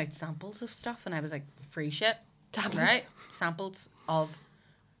they were giving out samples of stuff, and I was like, free shit. Samples? Right? Samples of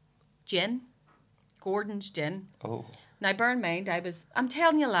gin. Gordon's gin. Oh. Now, bear in mind, I'm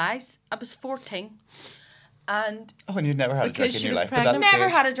telling you lies, I was 14. And you'd never had a drink in your life. Never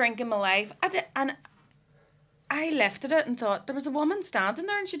had a drink in my life. I lifted it and thought, there was a woman standing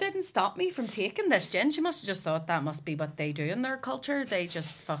there and she didn't stop me from taking this gin. She must have just thought that must be what they do in their culture. They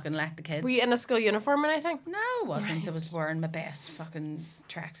just fucking let the kids. Were you in a school uniform or anything? No, I wasn't. Right. I was wearing my best fucking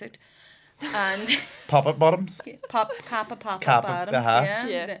tracksuit. And pop-up bottoms? Kappa bottoms,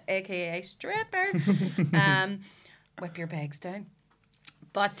 yeah. AKA stripper. Whip your bags down.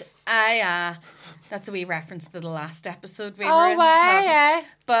 But that's a wee reference to the last episode we were in. Yeah.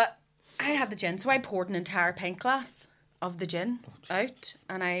 But I had the gin, so I poured an entire pint glass of the gin out,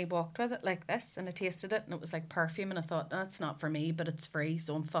 and I walked with it like this, and I tasted it, and it was like perfume, and I thought, that's not for me, but it's free,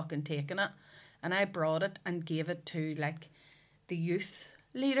 so I'm fucking taking it. And I brought it and gave it to, like, the youth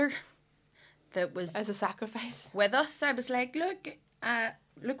leader that was... As a sacrifice? With us. I was like, look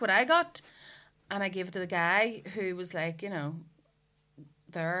what I got. And I gave it to the guy who was like,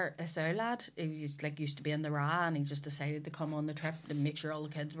 they're a sow lad. He used to be in the RA, and he just decided to come on the trip to make sure all the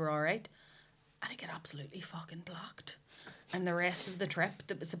kids were all right. And I get absolutely fucking blocked. And the rest of the trip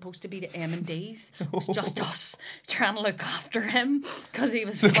that was supposed to be to M&D's was just us trying to look after him because he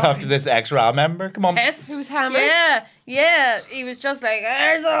was look after this ex-RA member. Come on, who's hammered? Yeah. He was just like,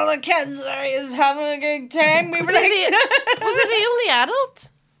 there's all the kids there. He's having a good time. We were was it the only adult?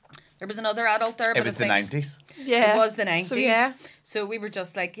 There was another adult there. It was the 90s. Yeah. It was the 90s. So, so we were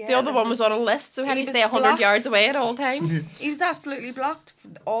just like, the other one was on a list, so he had to stay 100 yards away at all times. He was absolutely blocked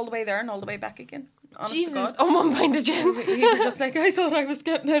all the way there and all the way back again. Jesus, on 1 pint of gin. We were just like, I thought I was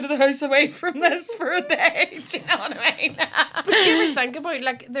getting out of the house away from this for a day. Do you know what I mean? But you ever think about,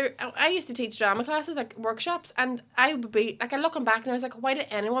 like, I used to teach drama classes, like, workshops, and I would be, like, looking back, and I was like, why did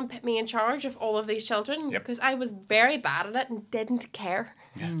anyone put me in charge of all of these children? Because I was very bad at it and didn't care.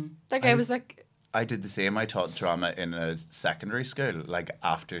 Yeah. Like, I was like... I did the same. I taught drama in a secondary school, like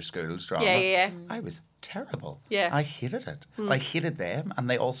after school's drama. Yeah. I was terrible. Yeah. I hated it. I hated them, and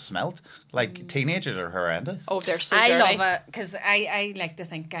they all smelt like teenagers are horrendous. Oh, they're so I dirty. love it because I like to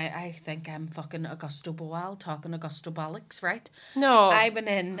think I think I'm fucking Augusto Boal talking Augusto Bollocks, right? No. I went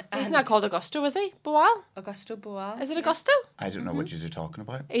in. He's and- not called Augusto, is he? Boal? Augusto Boal. Is it Augusto? I don't know what you're talking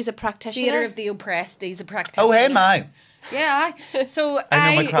about. He's a practitioner. Theatre of the Oppressed. He's a practitioner. Oh, hey, my. Yeah. So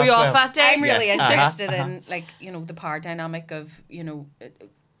I know my craft We all well. fat day. I'm really Yes. interested in like the power dynamic of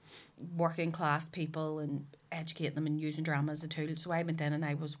working class people and educating them and using drama as a tool. So I went in and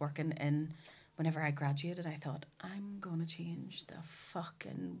I was working in. Whenever I graduated, I thought I'm gonna change the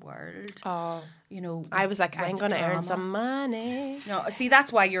fucking world. Oh. You I was like, I'm with going to earn drama. some money. No, see,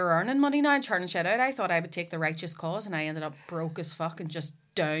 that's why you're earning money now and churning shit out. I thought I would take the righteous cause, and I ended up broke as fuck and just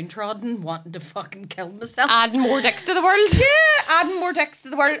downtrodden, wanting to fucking kill myself. Adding more dicks to the world. Yeah, adding more dicks to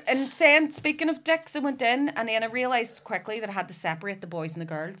the world. And saying, speaking of dicks, I went in and then I realised quickly that I had to separate the boys and the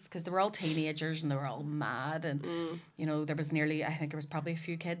girls because they were all teenagers and they were all mad. And, there was I think there was probably a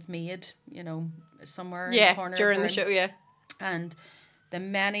few kids made, somewhere in the corner. During the show, yeah. And the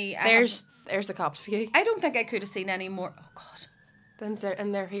many... There's the cops for you. I don't think I could have seen any more... Oh, God.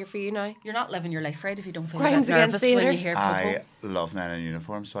 And they're here for you now. You're not living your life right if you don't feel Crimes a bit against nervous when theatre. you hear people. I love men in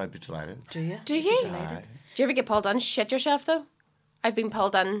uniform, so I'd be delighted. Do you? Do you? Aye. Do you ever get pulled on shit yourself, though? I've been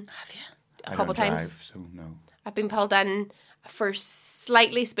pulled on Have you? a couple I don't times. drive, so no. I've been pulled on for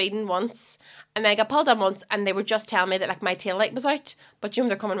slightly speeding once, and then I got pulled on once, and they were just telling me that like my tail light was out. But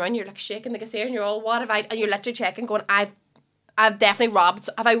they're coming around, you're like shaking the gazeer, and you're all, what have I? And you're literally checking, going, I've definitely robbed.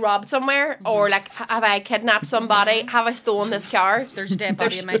 Have I robbed somewhere, or like have I kidnapped somebody? Have I stolen this car? There's a dead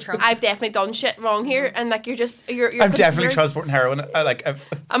body in my trunk. I've definitely done shit wrong here, and like you're I'm definitely transporting heroin.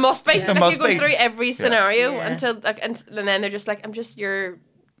 I must be. Like, must you're going be. through every scenario Yeah. until like, and then they're just like, I'm just your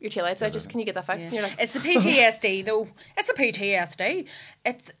taillights out. Just can you get that fixed? And you're like, It's the PTSD though. It's a PTSD.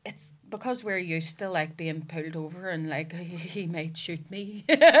 It's because we're used to like being pulled over and like he might shoot me.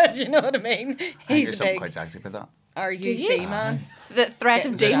 Do you know what I mean? I hear He's something big quite sexy about that. RUC man. the threat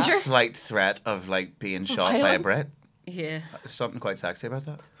of Getting danger. shot. Slight threat of like being shot by a Violence. Brit. Yeah. Something quite sexy about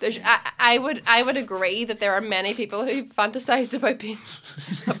that. I would agree that there are many people who fantasized about being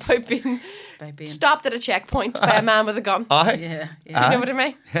By being stopped at a checkpoint by a man with a gun. Aye. Yeah. You Yeah. know what I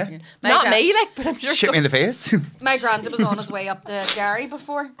mean? Yeah. Not gra- me, like, but I'm sure. Shoot me in the face. My granddad was on his way up to Gary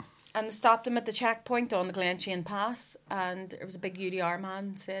before and stopped him at the checkpoint on the Glenchain Pass, and there was a big UDR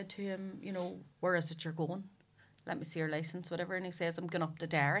man said to him, where is it you're going? Let me see your licence, whatever. And he says, I'm going up to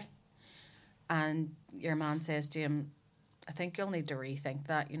Derry. And your man says to him, I think you'll need to rethink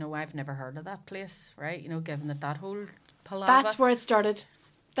that. I've never heard of that place, right? Given that whole palaver. That's where it started.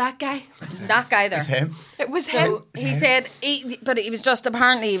 That guy. That guy there. It's him. It was So him. he said,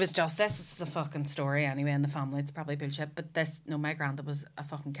 apparently he was just, this is the fucking story anyway in the family, it's probably bullshit, but my granddad was a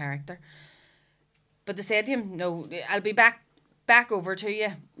fucking character. But they said to him, no, I'll be back over to you.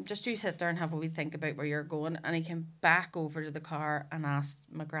 Just you sit there and have a wee think about where you're going. And he came back over to the car and asked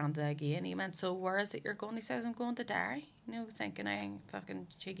my granddad again. He went, so where is it you're going? He says, I'm going to Derry. Thinking I ain't fucking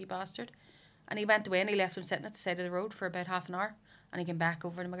cheeky bastard. And he went away and he left him sitting at the side of the road for about half an hour. And he came back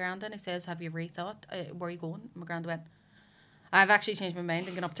over to my granddad and he says, have you rethought where are you going? And my granddad went, I've actually changed my mind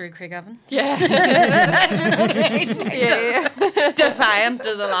and gone up through Cavan. Yeah. Do you know what I mean? yeah. Defiant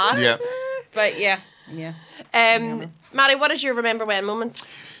to the last. Yeah. But yeah. Maddie, what is your remember when moment?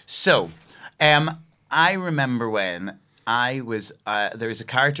 So, I remember when I was there was a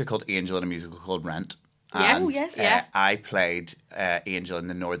character called Angel in a musical called Rent. Yes. And, Oh, yes. Yeah. I played Angel in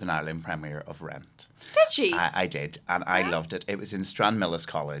the Northern Ireland premiere of Rent. Did she? I did, and I loved it. It was in Stranmillis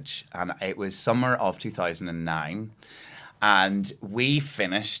College, and it was summer of 2009, and we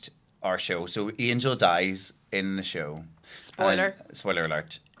finished our show. So Angel dies in the show. Spoiler. Spoiler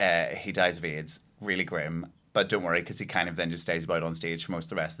alert. He dies of AIDS. Really grim. But don't worry, because he kind of then just stays about on stage for most of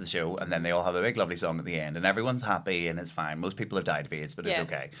the rest of the show, and then they all have a big lovely song at the end, and everyone's happy, and it's fine. Most people have died of AIDS, but it's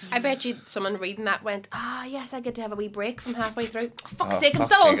okay. I bet you someone reading that went, yes, I get to have a wee break from halfway through. Oh, fuck's Oh, sake, I'm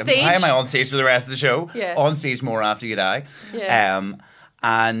fuck's still on sake. stage. Why am I on stage for the rest of the show? Yeah. On stage more after you die. Yeah.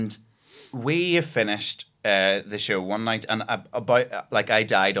 And we finished the show one night, and I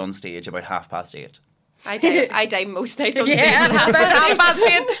died on stage about 8:30. I die most nights on stage. Yeah, at half past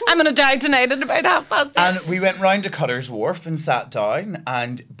eight. I'm going to die tonight at about 8:30. And we went round to Cutter's Wharf and sat down,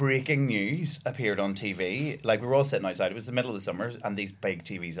 and breaking news appeared on TV. Like, we were all sitting outside. It was the middle of the summer, and these big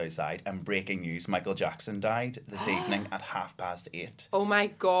TVs outside, and breaking news, Michael Jackson died this evening at 8:30. Oh my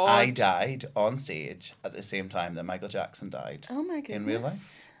God. I died on stage at the same time that Michael Jackson died. Oh my goodness. In real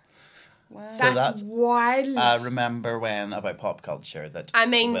life. Wow. So That's that's wild. remember when about pop culture that I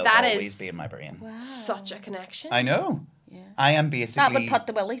mean, will that always is- be in my brain. Wow. Such a connection. I know. Yeah. I am basically That would put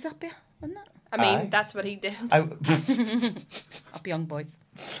the willies up you, wouldn't it? I mean, Aye. that's what he did. Up young boys.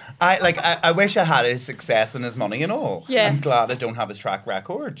 I wish I had his success and his money and all. Yeah. I'm glad I don't have his track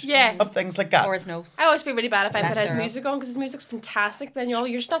record. Yeah. Of things like that. Or his nose. I always feel really bad if I put his Left music on because his music's fantastic. Then you're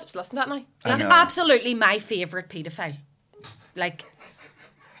just not supposed to listen to that now. I He's know. absolutely my favourite paedophile. Like,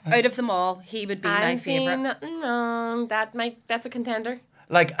 out of them all, he would be my favourite. No, that's a contender.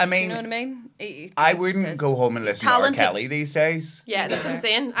 Like, I Do mean, you know what I mean? I wouldn't go home and listen to R. talented. Kelly these days. Yeah, that's what I'm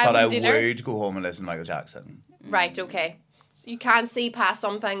saying. But I wouldn't either. would go home and listen to Michael Jackson. Right, okay. So you can see past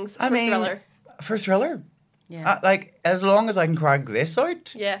some things for I mean, Thriller. for Thriller. Yeah. Like, as long as I can crack this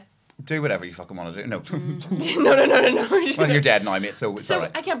out, Yeah. do whatever you fucking want to do. No. No. Well, you're dead now, mate, so it's So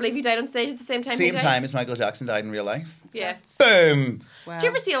alright. I can't believe you died on stage at the same time. Same he died. time as Michael Jackson died in real life. Yeah. Boom! Wow. Do you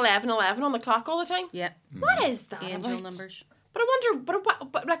ever see 11:11 on the clock all the time? Yeah. What is that Angel about? numbers. But I wonder,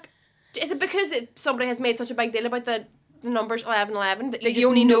 but like, is it because somebody has made such a big deal about the numbers 11:11 that you That just you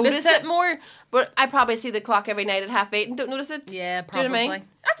only notice notice it more? But I probably see the clock every night at 8:30 and don't notice it. Yeah, Do probably. you know what I mean?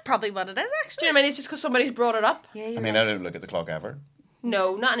 That's probably what it is, Do actually. you know what I mean? It's just because somebody's brought it up. Yeah, I you're mean, right. I don't look at the clock ever.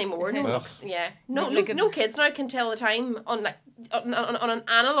 No, not anymore. No, one Ugh. looks, yeah. No, Look at- no kids now can tell the time on like on an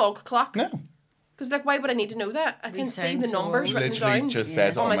analog clock. No. Because like, why would I need to know that? I We can see sound the so numbers old. written Literally down just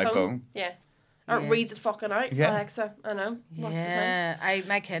says on on my phone. Yeah. Or it Yeah. reads it fucking out. Yeah. Alexa, I know. Lots of time. Yeah,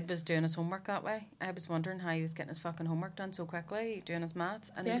 my kid was doing his homework that way. I was wondering how he was getting his fucking homework done so quickly, doing his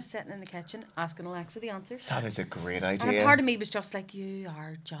maths, and Yeah. he was sitting in the kitchen asking Alexa the answers. That is a great And idea. a part of me was just like, you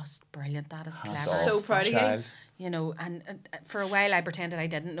are just brilliant. That is clever. Hands So off, proud of you. child. You know, and for a while I pretended I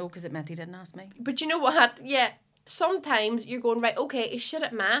didn't know because it meant he didn't ask me. But you know what? Yeah. Sometimes you're going, right, okay, he's shit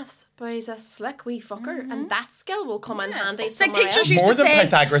at maths, but he's a slick wee fucker, and that skill will come in handy It's like somewhere teachers else. used More to than say,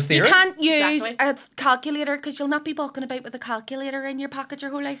 Pythagoras you theorem. can't use Exactly. a calculator because you'll not be walking about with a calculator in your pocket your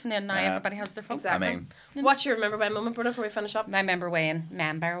whole life, and then now Yeah. everybody has their phone. Exactly. I mean- What's your remember when moment, Bronagh, before we finish up? My member when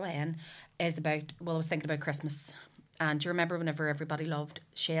is about, well, I was thinking about Christmas. And do you remember whenever everybody loved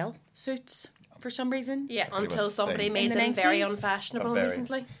shell suits for some reason? Yeah, Pretty until much somebody thing. made In the them very 90s? unfashionable Very.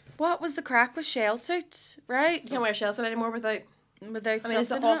 recently. What was the crack with shell suits, right? You can't wear shells anymore without... Without I mean, it's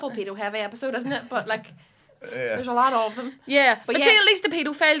an something awful happening. pedo-heavy episode, isn't it? But, like, there's a lot of them. Yeah, but yeah. see, at least the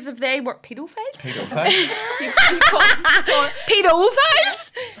pedophiles, if they were... Pedophiles? Pedophile. You call-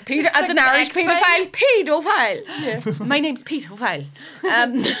 Pedophiles? That's an like Irish X-Files. pedophile. Pedophile. My name's pedophile.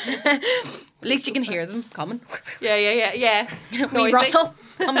 At least you can hear them coming. Yeah. Wee Noisy. Russell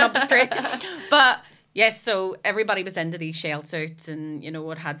coming up the street. But yes, so everybody was into these shell suits, and you know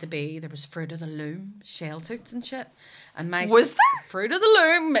it had to be. There was Fruit of the Loom shell suits and shit. And my Was there? Fruit of the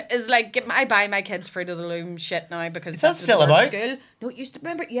Loom is like I buy my kids Fruit of the Loom shit now because Is that that's what still they wear about? to school. No, it used to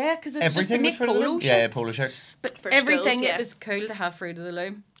remember. Yeah, because it's Everything was just they for make the polo loom? shirts. Yeah, polo shirts. But for Everything schools, yeah. it was cool to have Fruit of the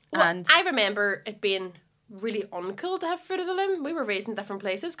Loom. Well, And I remember it being really uncool to have Fruit of the Loom. We were raised in different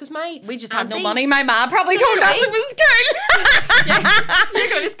places because we just had no auntie- money. My ma probably told us Really? it was cool. You're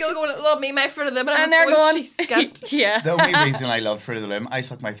going to school going, love me, my Fruit of the Loom. And they're going, she's scant. yeah. The only reason I love Fruit of the Loom, I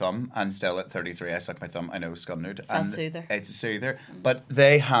suck my thumb, and still at 33, I suck my thumb. I know, scumnude. Self-soother. It's a soother. But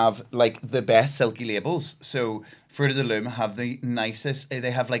they have, like, the best silky labels. So, Fruit of the Loom have the nicest,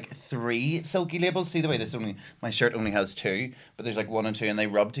 they have, like, 3 silky labels. See the way my shirt only has 2, but there's, like, 1 and 2, and they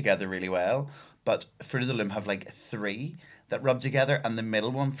rub together really well. But Fruit of the Loom have, like, 3 that rub together, and the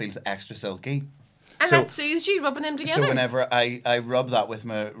middle one feels extra silky. And So- that soothes you, rubbing them together. So, whenever I rub that with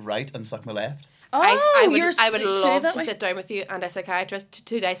my right and suck my left. I you're would say love that to way. sit down with you and a psychiatrist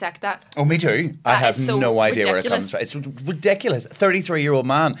to dissect that. Oh, me too. I That have is so no idea where it ridiculous. comes from. It's ridiculous. 33-year-old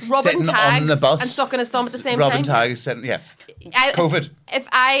man Rubbing sitting tags on the bus. and sucking his thumb at the same rubbing time. tags, sitting, yeah. I- COVID. If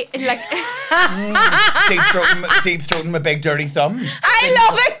I, like... Deep throating my big dirty thumb. I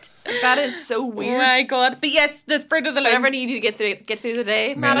love it. That is so Oh weird. my god! But yes, the Fruit of the Loom. Whatever you need to get through the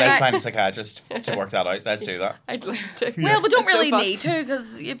day, Man, man. let's find a psychiatrist to work that out. Let's do that. I'd love to. Well, we don't It's so really fun. need to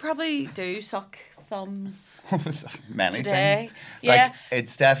because you probably do suck thumbs. Many Today. things. Yeah. Like,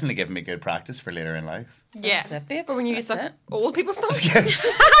 it's definitely given me good practice for later in life. Yeah. That's it, babe. But when you That's suck it. old people's thumbs.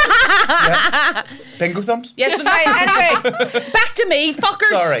 Yes. Bingo thumbs? Yes, but anyway, back to me, fuckers.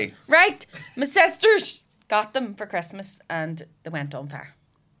 Sorry. Right? My sisters got them for Christmas and they went on fire.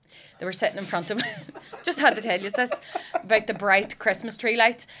 They were sitting in front of just had to tell you this about the bright Christmas tree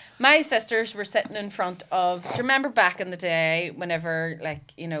lights. My sisters were sitting in front of, do you remember back in the day whenever,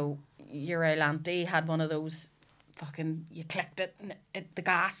 like, you know, your old auntie had one of those fucking, you clicked it and the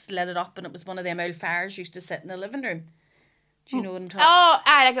gas lit it up and it was one of them old fires used to sit in the living room. Do you know what I'm talking Oh,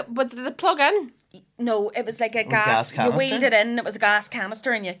 I like. Was it the plug in? No, it was like a gas gas. You canister? wheeled it in. It was a gas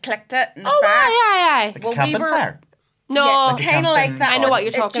canister, and you clicked it. And the Oh, fire. aye. Like Well, a camping we were- fire. No. Like a Kind of like camping- that. I know what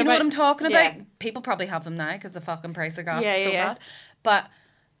you're Do you talking know what about. I'm talking Yeah. about? People probably have them now because the fucking price of gas Yeah, is so yeah, yeah. bad. But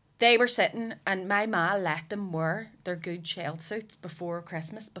They were sitting, and my ma let them wear their good shell suits before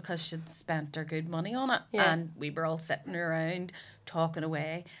Christmas because she'd spent their good money on it. Yeah. And we were all sitting around talking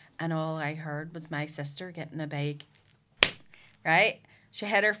away, and all I heard was my sister getting a big, right? She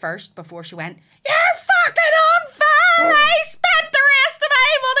hit her first before she went, "You're fucking on fire! I spent the rest of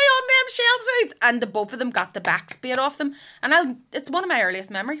my money on them shell suits!" And the both of them got the back spade off them. And it's one of my earliest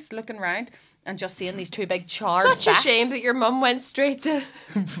memories, looking around and just seeing these two big charred Such backs. a shame that your mum went straight to.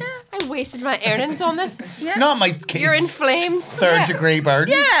 I wasted my earnings on this. Yeah. Not my kids. You're in flames. Third degree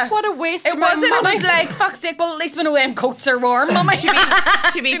burden. Yeah. What a waste It of my wasn't. money. It was like, fuck's sake, well, at least when away coats are warm, mummy.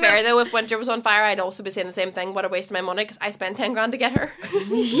 To be fair, though, if winter was on fire, I'd also be saying the same thing. What a waste of my money, because I spent 10 grand to get her.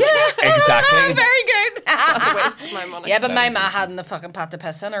 Yeah. Exactly. Very good. What a waste of my money. Yeah, but my ma hadn't the fucking pot to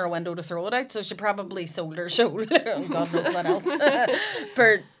piss in or a window to throw it out, so she probably sold her soul. And God knows what else.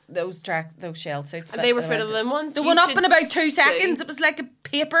 For those shell suits. And they were Fruit of the Loom ones. They You went up should in about 2 sue. seconds. It was like a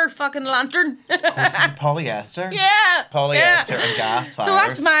paper fucking lantern. Polyester. Yeah. Polyester Yeah. and gas fires. So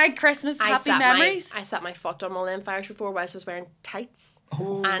that's my Christmas happy memories. I set my foot on one of them fires before whilst I was wearing tights.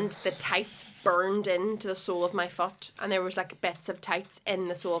 And the tights burned into the sole of my foot. And there was like bits of tights in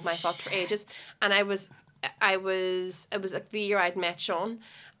the sole of my foot for ages. And it was like the year I'd met Sean.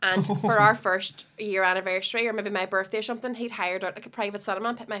 And for our first year anniversary, or maybe my birthday or something, he'd hired out like a private cinema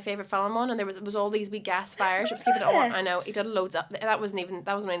and put my favourite film on, and there was all these wee gas fires. It was keeping it on. I know he did loads of that. Wasn't even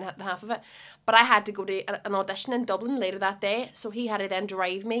the half of it. But I had to go to an audition in Dublin later that day, so he had to then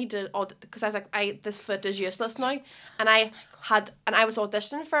drive me to because I was like, this foot is useless now, and I was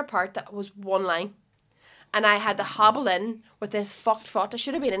auditioning for a part that was one line, and I had to hobble in with this fucked foot. I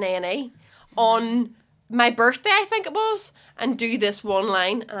should have been in A&E on my birthday, I think it was, and do this one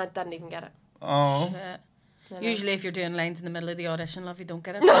line, and I didn't even get it. Oh. Usually if you're doing lines in the middle of the audition, love, you don't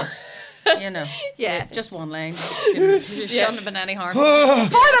get it. You know. Yeah. Just one line. Shouldn't have been any harm. For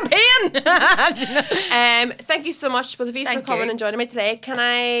the pain! Thank you so much, both of you, for Thank coming you. and joining me today.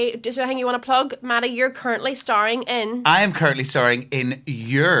 Is there anything you want to plug? Maddie, you're currently starring in... I am currently starring in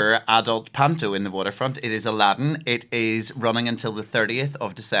your adult panto in the Waterfront. It is Aladdin. It is running until the 30th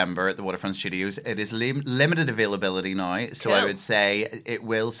of December at the Waterfront Studios. It is limited availability now, so I Cool. would say it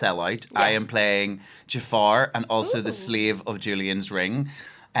will sell out. I am playing Jafar and also the slave of Julian's ring.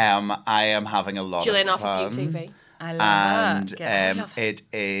 I am having a lot Julian of off fun. of UTV. I love And that. I love it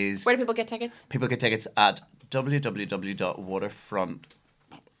is... Where do people get tickets? People get tickets at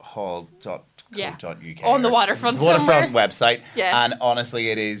www.waterfronthall.co.uk. Yeah. UK On the or Waterfront something. Waterfront somewhere. website. Yeah. And honestly,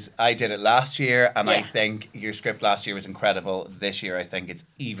 it is. I did it last year, and I Yeah. think your script last year was incredible. This year, I think it's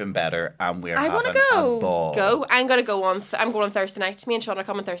even better, and we're I having wanna go. a ball. Go. I'm going to go on. I'm going on Thursday night. Me and Sean are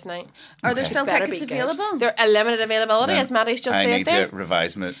coming Thursday night. Are there still Better tickets be good. available? They're a limited availability, Then as Maddie's just I said need there. to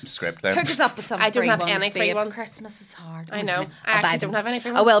revise my script then. Hook us up with some I don't free have ones, any free babe. ones. Christmas is hard. I know. I I'll buy actually them. don't have any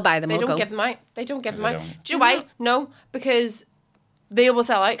free I ones. will buy them. They We'll don't go. give them out. They don't give them out. don't. Do you know why? No, because they will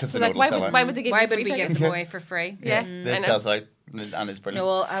sell out. 'Cause So they know like, it'll why sell would out. why would they give Why you would free we give tickets? them away for free? Yeah, This I know. sells out, and it's brilliant.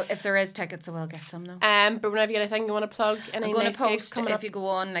 No, well, if there is tickets, I will get some though. But whenever you have anything you want to plug, any I'm going nice to gigs post, coming if up. you go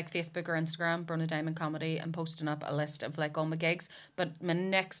on like Facebook or Instagram, Bronagh Diamond Comedy, I'm posting up a list of like all my gigs. But my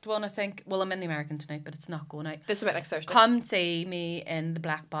next one, I think, well, I'm in the American tonight, but it's not going out. This is about next Thursday. Come see me in the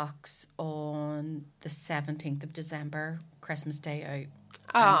Black Box on the 17th of December, Christmas Day out.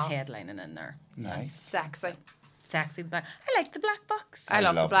 Ah. I'm headlining in there. Nice. Sexy. Sexy. I like the Black Box. I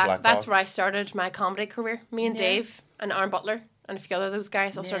love the love black. the Black That's Box. where I started my comedy career. Me and Yeah. Dave and Aaron Butler and a few other those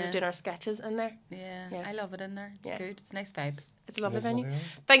guys all started Yeah. doing our sketches in there. Yeah, Yeah. I love it in there. It's Yeah. good. It's a nice vibe. It's a lovely It is venue. lovely.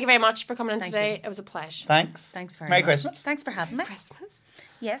 Thank you very much for coming in Thank today. you. It was a pleasure. Thanks. Thanks very Merry much. Christmas. Thanks for having me. Christmas.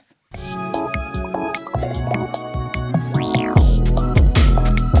 Yes.